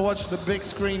 you better watch the big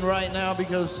screen right now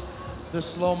because the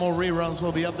slow-mo reruns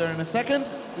will be up there in a second,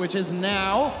 which is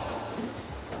now.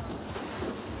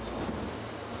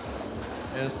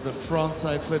 There's the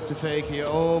frontside flip to fake here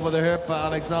over the hip by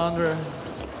Alexander.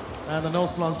 And the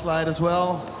nose blunt slide as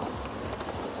well.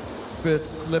 Bit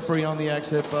slippery on the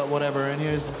exit, but whatever. And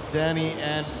here's Danny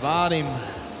and Vadim.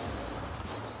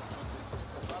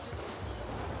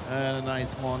 And a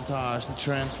nice montage, the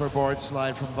transfer board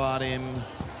slide from Vadim.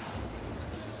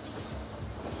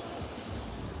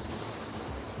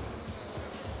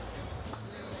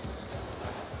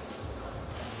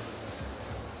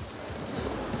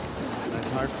 Nice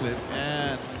hard flip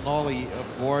and nollie, a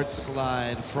board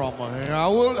slide from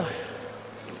Raul.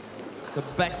 The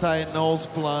backside nose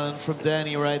blunt from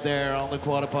Danny right there on the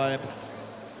quarter pipe.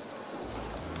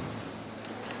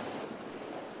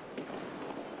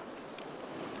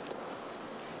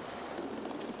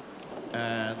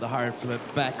 And the hard flip,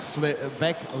 back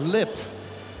lip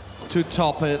to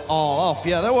top it all off.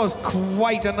 Yeah, that was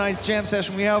quite a nice jam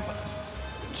session. We have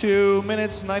 2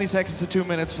 minutes, 90 seconds to 2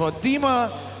 minutes for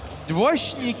Dima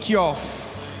Dvoshnikyov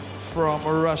from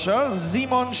Russia,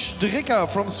 Simon Stricker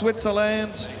from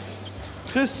Switzerland,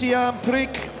 Christian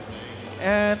Prick,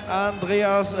 and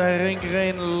Andreas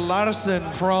Ringgren Larsen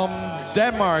from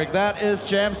Denmark. That is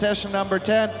jam session number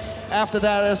 10. After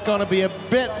that, there's gonna be a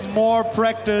bit more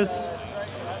practice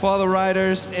for the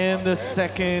riders in the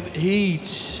second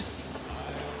heat.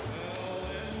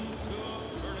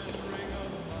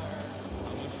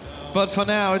 But for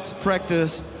now, it's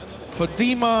practice for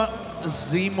Dima,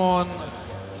 Simon,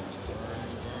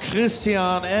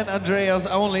 Christian, and Andreas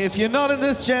only. If you're not in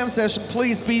this jam session,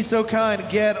 please be so kind,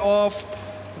 get off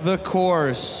the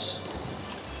course.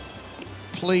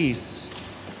 Please.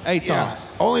 Eitan. Yeah,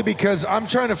 only because I'm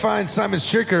trying to find Simon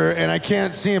Stricker and I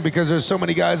can't see him because there's so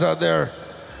many guys out there.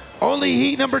 Only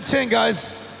heat number 10, guys.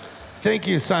 Thank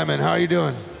you, Simon. How are you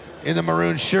doing? In the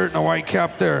maroon shirt and a white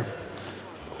cap there.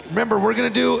 Remember, we're gonna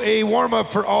do a warm-up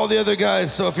for all the other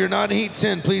guys, so if you're not in heat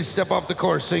 10, please step off the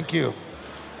course. Thank you.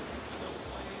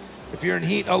 If you're in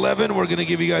heat 11, we're gonna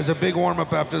give you guys a big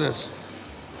warm-up after this.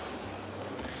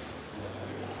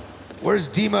 Where's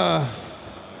Dima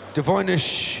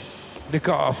Dvoshnikov?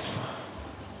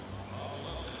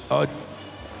 Oh,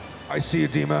 I see you,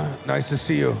 Dima. Nice to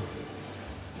see you.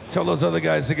 Tell those other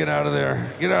guys to get out of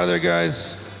there. Get out of there,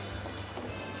 guys.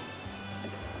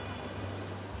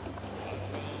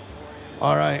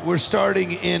 All right, we're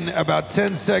starting in about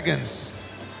 10 seconds.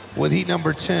 with heat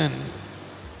number 10.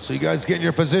 So you guys get in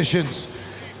your positions.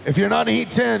 If you're not in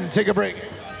heat 10, take a break.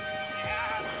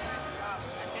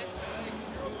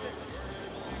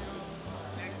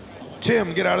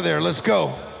 Tim, get out of there. Let's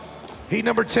go. Heat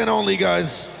number 10 only,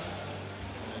 guys.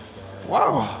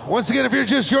 Wow. Once again, if you're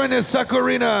just joining us, Saco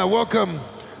Arena, welcome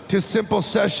to Simple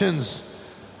Sessions.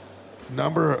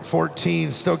 Number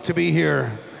 14, stoked to be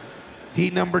here.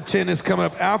 Heat number 10 is coming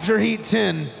up. After heat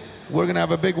 10, we're gonna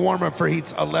have a big warm-up for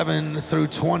heats 11 through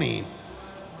 20.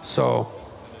 So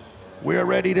we are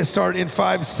ready to start in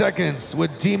 5 seconds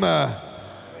with Dima,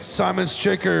 Simon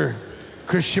Stricker,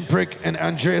 Christian Prick, and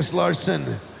Andreas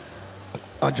Larsson.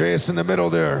 Andreas in the middle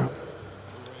there.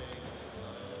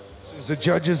 As the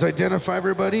judges identify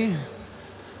everybody.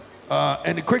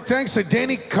 And a quick thanks to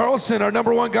Danny Carlson, our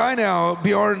 #1 guy now.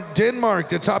 Bjorn Denmark,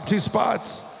 the top 2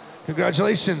 spots.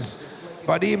 Congratulations.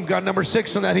 Vadim got number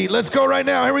 6 on that heat. Let's go right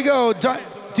now. Here we go.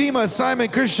 Dima, Simon,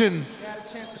 Christian.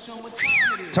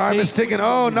 Time is ticking.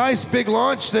 Oh, nice big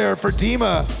launch there for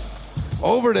Dima.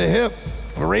 Over the hip.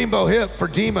 A rainbow hip for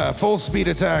Dima. Full speed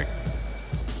attack.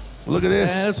 Look at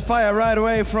this. And it's fire right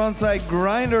away. Frontside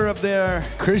grinder up there.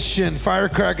 Christian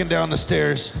firecracking down the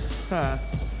stairs. Huh.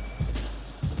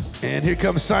 And here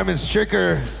comes Simon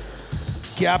Stricker.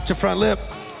 Gap to front lip.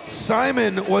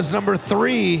 Simon was number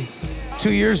 3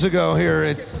 2 years ago here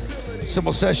at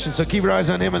Simple Sessions. So keep your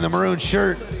eyes on him in the maroon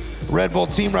shirt. Red Bull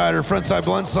team rider, frontside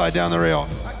blunt slide down the rail.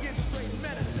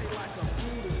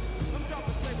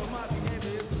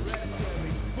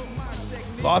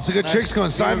 Lots of good tricks going.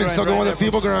 Simon still going with a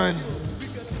feeble grind.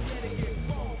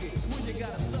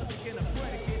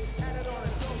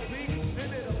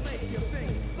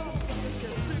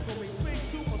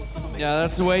 Yeah,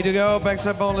 that's the way to go.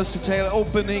 Backside boneless to tail,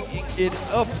 opening it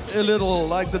up a little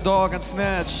like the dog and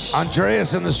snatch.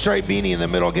 Andreas in the striped beanie in the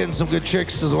middle getting some good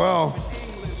tricks as well.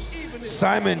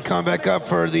 Simon coming back up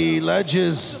for the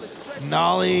ledges.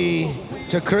 Nollie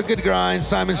to crooked grind.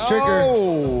 Simon Stricker.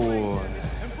 Oh.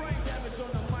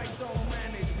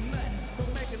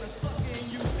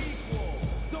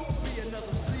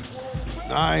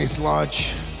 Nice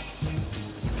launch.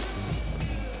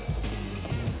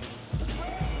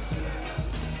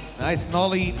 Nice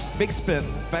nollie, big spin.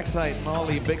 Backside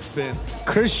nollie, big spin.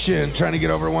 Christian trying to get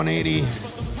over 180.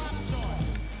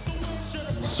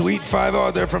 Sweet 5-0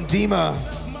 out there from Dima.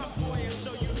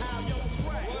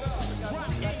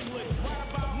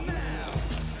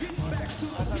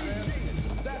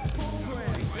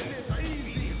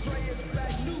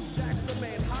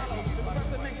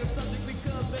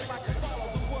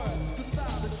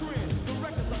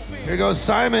 Here goes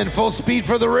Simon, full speed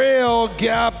for the rail,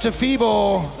 gap to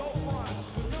feeble.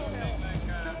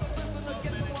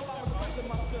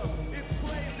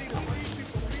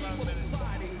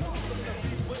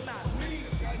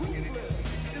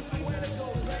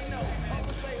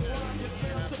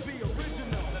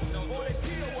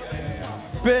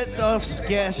 Bit of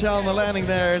sketch on the landing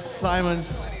there. It's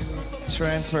Simon's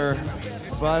transfer,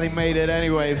 but he made it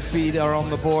anyway. Feet are on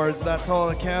the board. That's all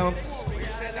that counts.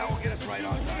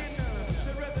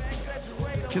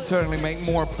 Could certainly make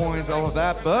more points out of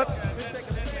that, but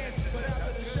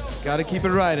got to keep it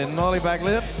right. And nollie back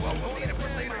lip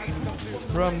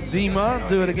from Dima.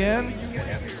 Do it again.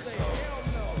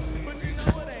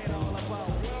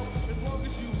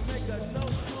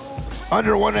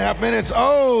 Under 1.5 minutes.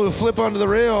 Oh, flip onto the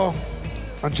rail.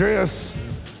 Andreas.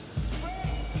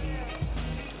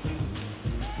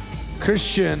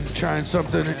 Christian trying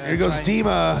something. Here goes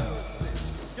Dima.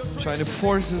 Trying to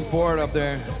force his board up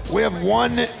there. We have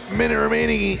 1 minute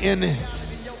remaining in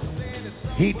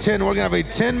heat 10. We're gonna have a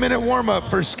 10-minute warm-up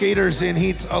for skaters in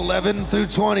heats 11 through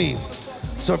 20.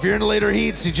 So if you're in the later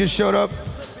heats, you just showed up,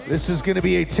 this is gonna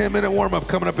be a 10-minute warm-up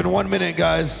coming up in 1 minute,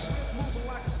 guys.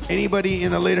 Anybody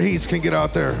in the later heats can get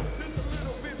out there.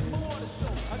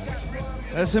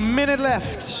 There's a minute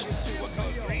left.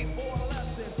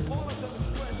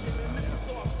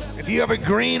 If you have a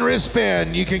green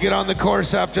wristband, you can get on the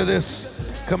course after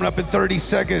this, coming up in 30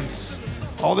 seconds.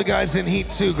 All the guys in heat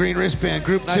 2, green wristband,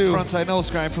 group 2. Nice frontside nose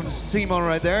grind from Simon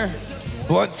right there.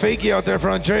 Blunt fakie out there for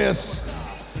Andreas.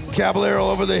 Caballero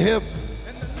over the hip.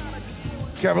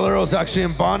 Caballero's actually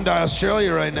in Bondi,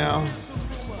 Australia right now.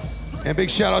 And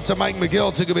big shout out to Mike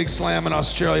McGill, took a big slam in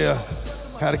Australia.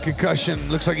 Had a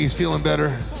concussion, looks like he's feeling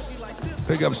better.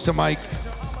 Big ups to Mike.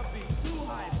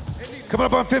 Coming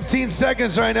up on 15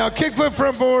 seconds right now. Kickflip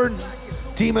front board.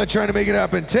 Dima trying to make it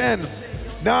happen. 10,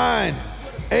 9,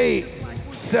 8,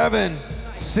 7,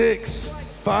 6,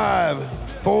 5,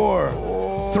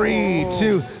 4, 3,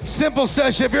 2. Simple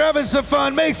session. If you're having some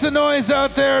fun, make some noise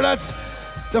out there. That's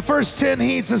The first 10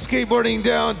 heats of skateboarding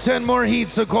down, 10 more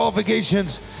heats of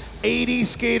qualifications. 80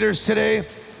 skaters today.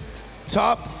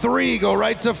 Top 3 go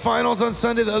right to finals on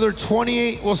Sunday. The other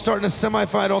 28 will start in a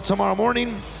semifinal tomorrow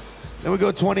morning. Then we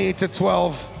go 28 to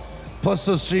 12, plus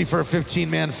those 3 for a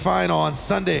 15-man final on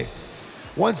Sunday.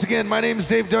 Once again, my name is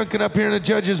Dave Duncan up here in the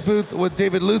judges booth with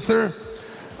David Luther.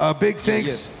 Big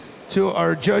thanks to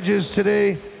our judges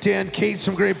today. Dan Cates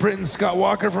from Great Britain, Scott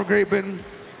Walker from Great Britain,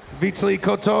 Vitaly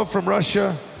Kotov from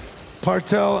Russia,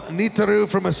 Partel Nitaru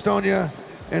from Estonia,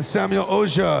 and Samuel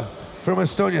Oja from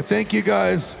Estonia. Thank you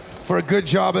guys for a good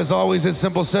job as always at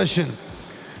Simple Session.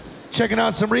 Checking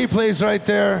out some replays right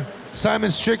there. Simon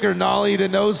Stricker, nollie to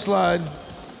nose slide.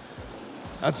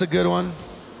 That's a good one.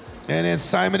 And then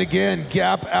Simon again,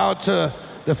 gap out to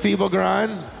the feeble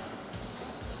grind.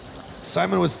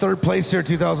 Simon was 3rd place here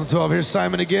 2012. Here's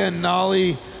Simon again,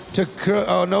 nollie to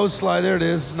nose slide. There it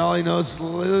is, nollie nose,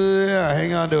 yeah,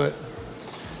 hang on to it.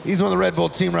 He's one of the Red Bull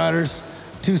team riders.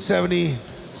 270,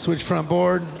 switch front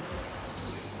board.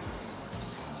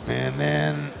 And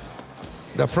then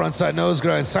the front side nose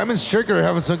grind. Simon Stricker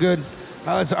having some good,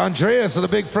 that's Andreas with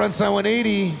the big front side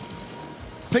 180.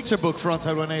 Picture book front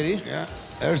side 180. Yeah,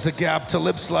 there's the gap to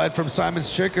lip slide from Simon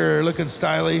Stricker, looking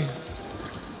styly.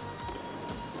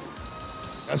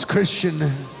 That's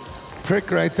Christian Prick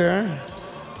right there.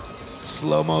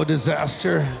 Slow-mo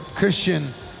disaster. Christian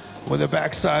with a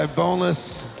backside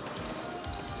boneless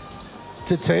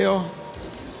to tail.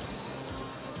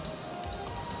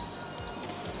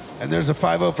 And there's a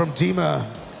 5-0 from Dima.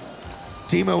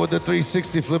 Dima with the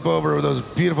 360 flip over with those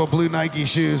beautiful blue Nike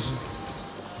shoes.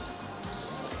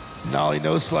 Nollie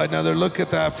nose slide, another look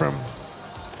at that from.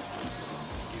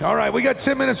 All right, we got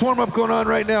 10 minutes warm up going on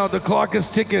right now. The clock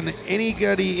is ticking.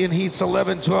 Anybody in heats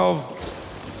 11, 12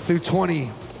 through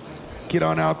 20, get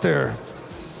on out there.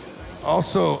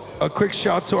 Also, a quick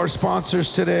shout to our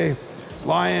sponsors today.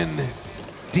 Lion,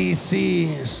 DC,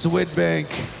 Swedbank,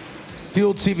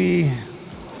 Fuel TV,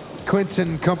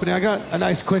 Quinton Company. I got a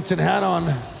nice Quinton hat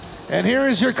on. And here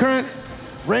is your current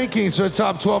rankings for the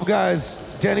top 12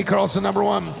 guys. Danny Carlson,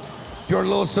 #1. Bjorn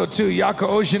Lilleso, 2. Jaakko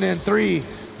Ojanen, 3.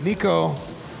 Nico.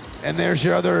 And there's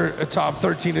your other top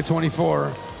 13 to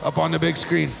 24 up on the big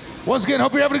screen. Once again,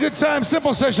 hope you're having a good time.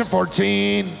 Simple Session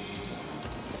 14.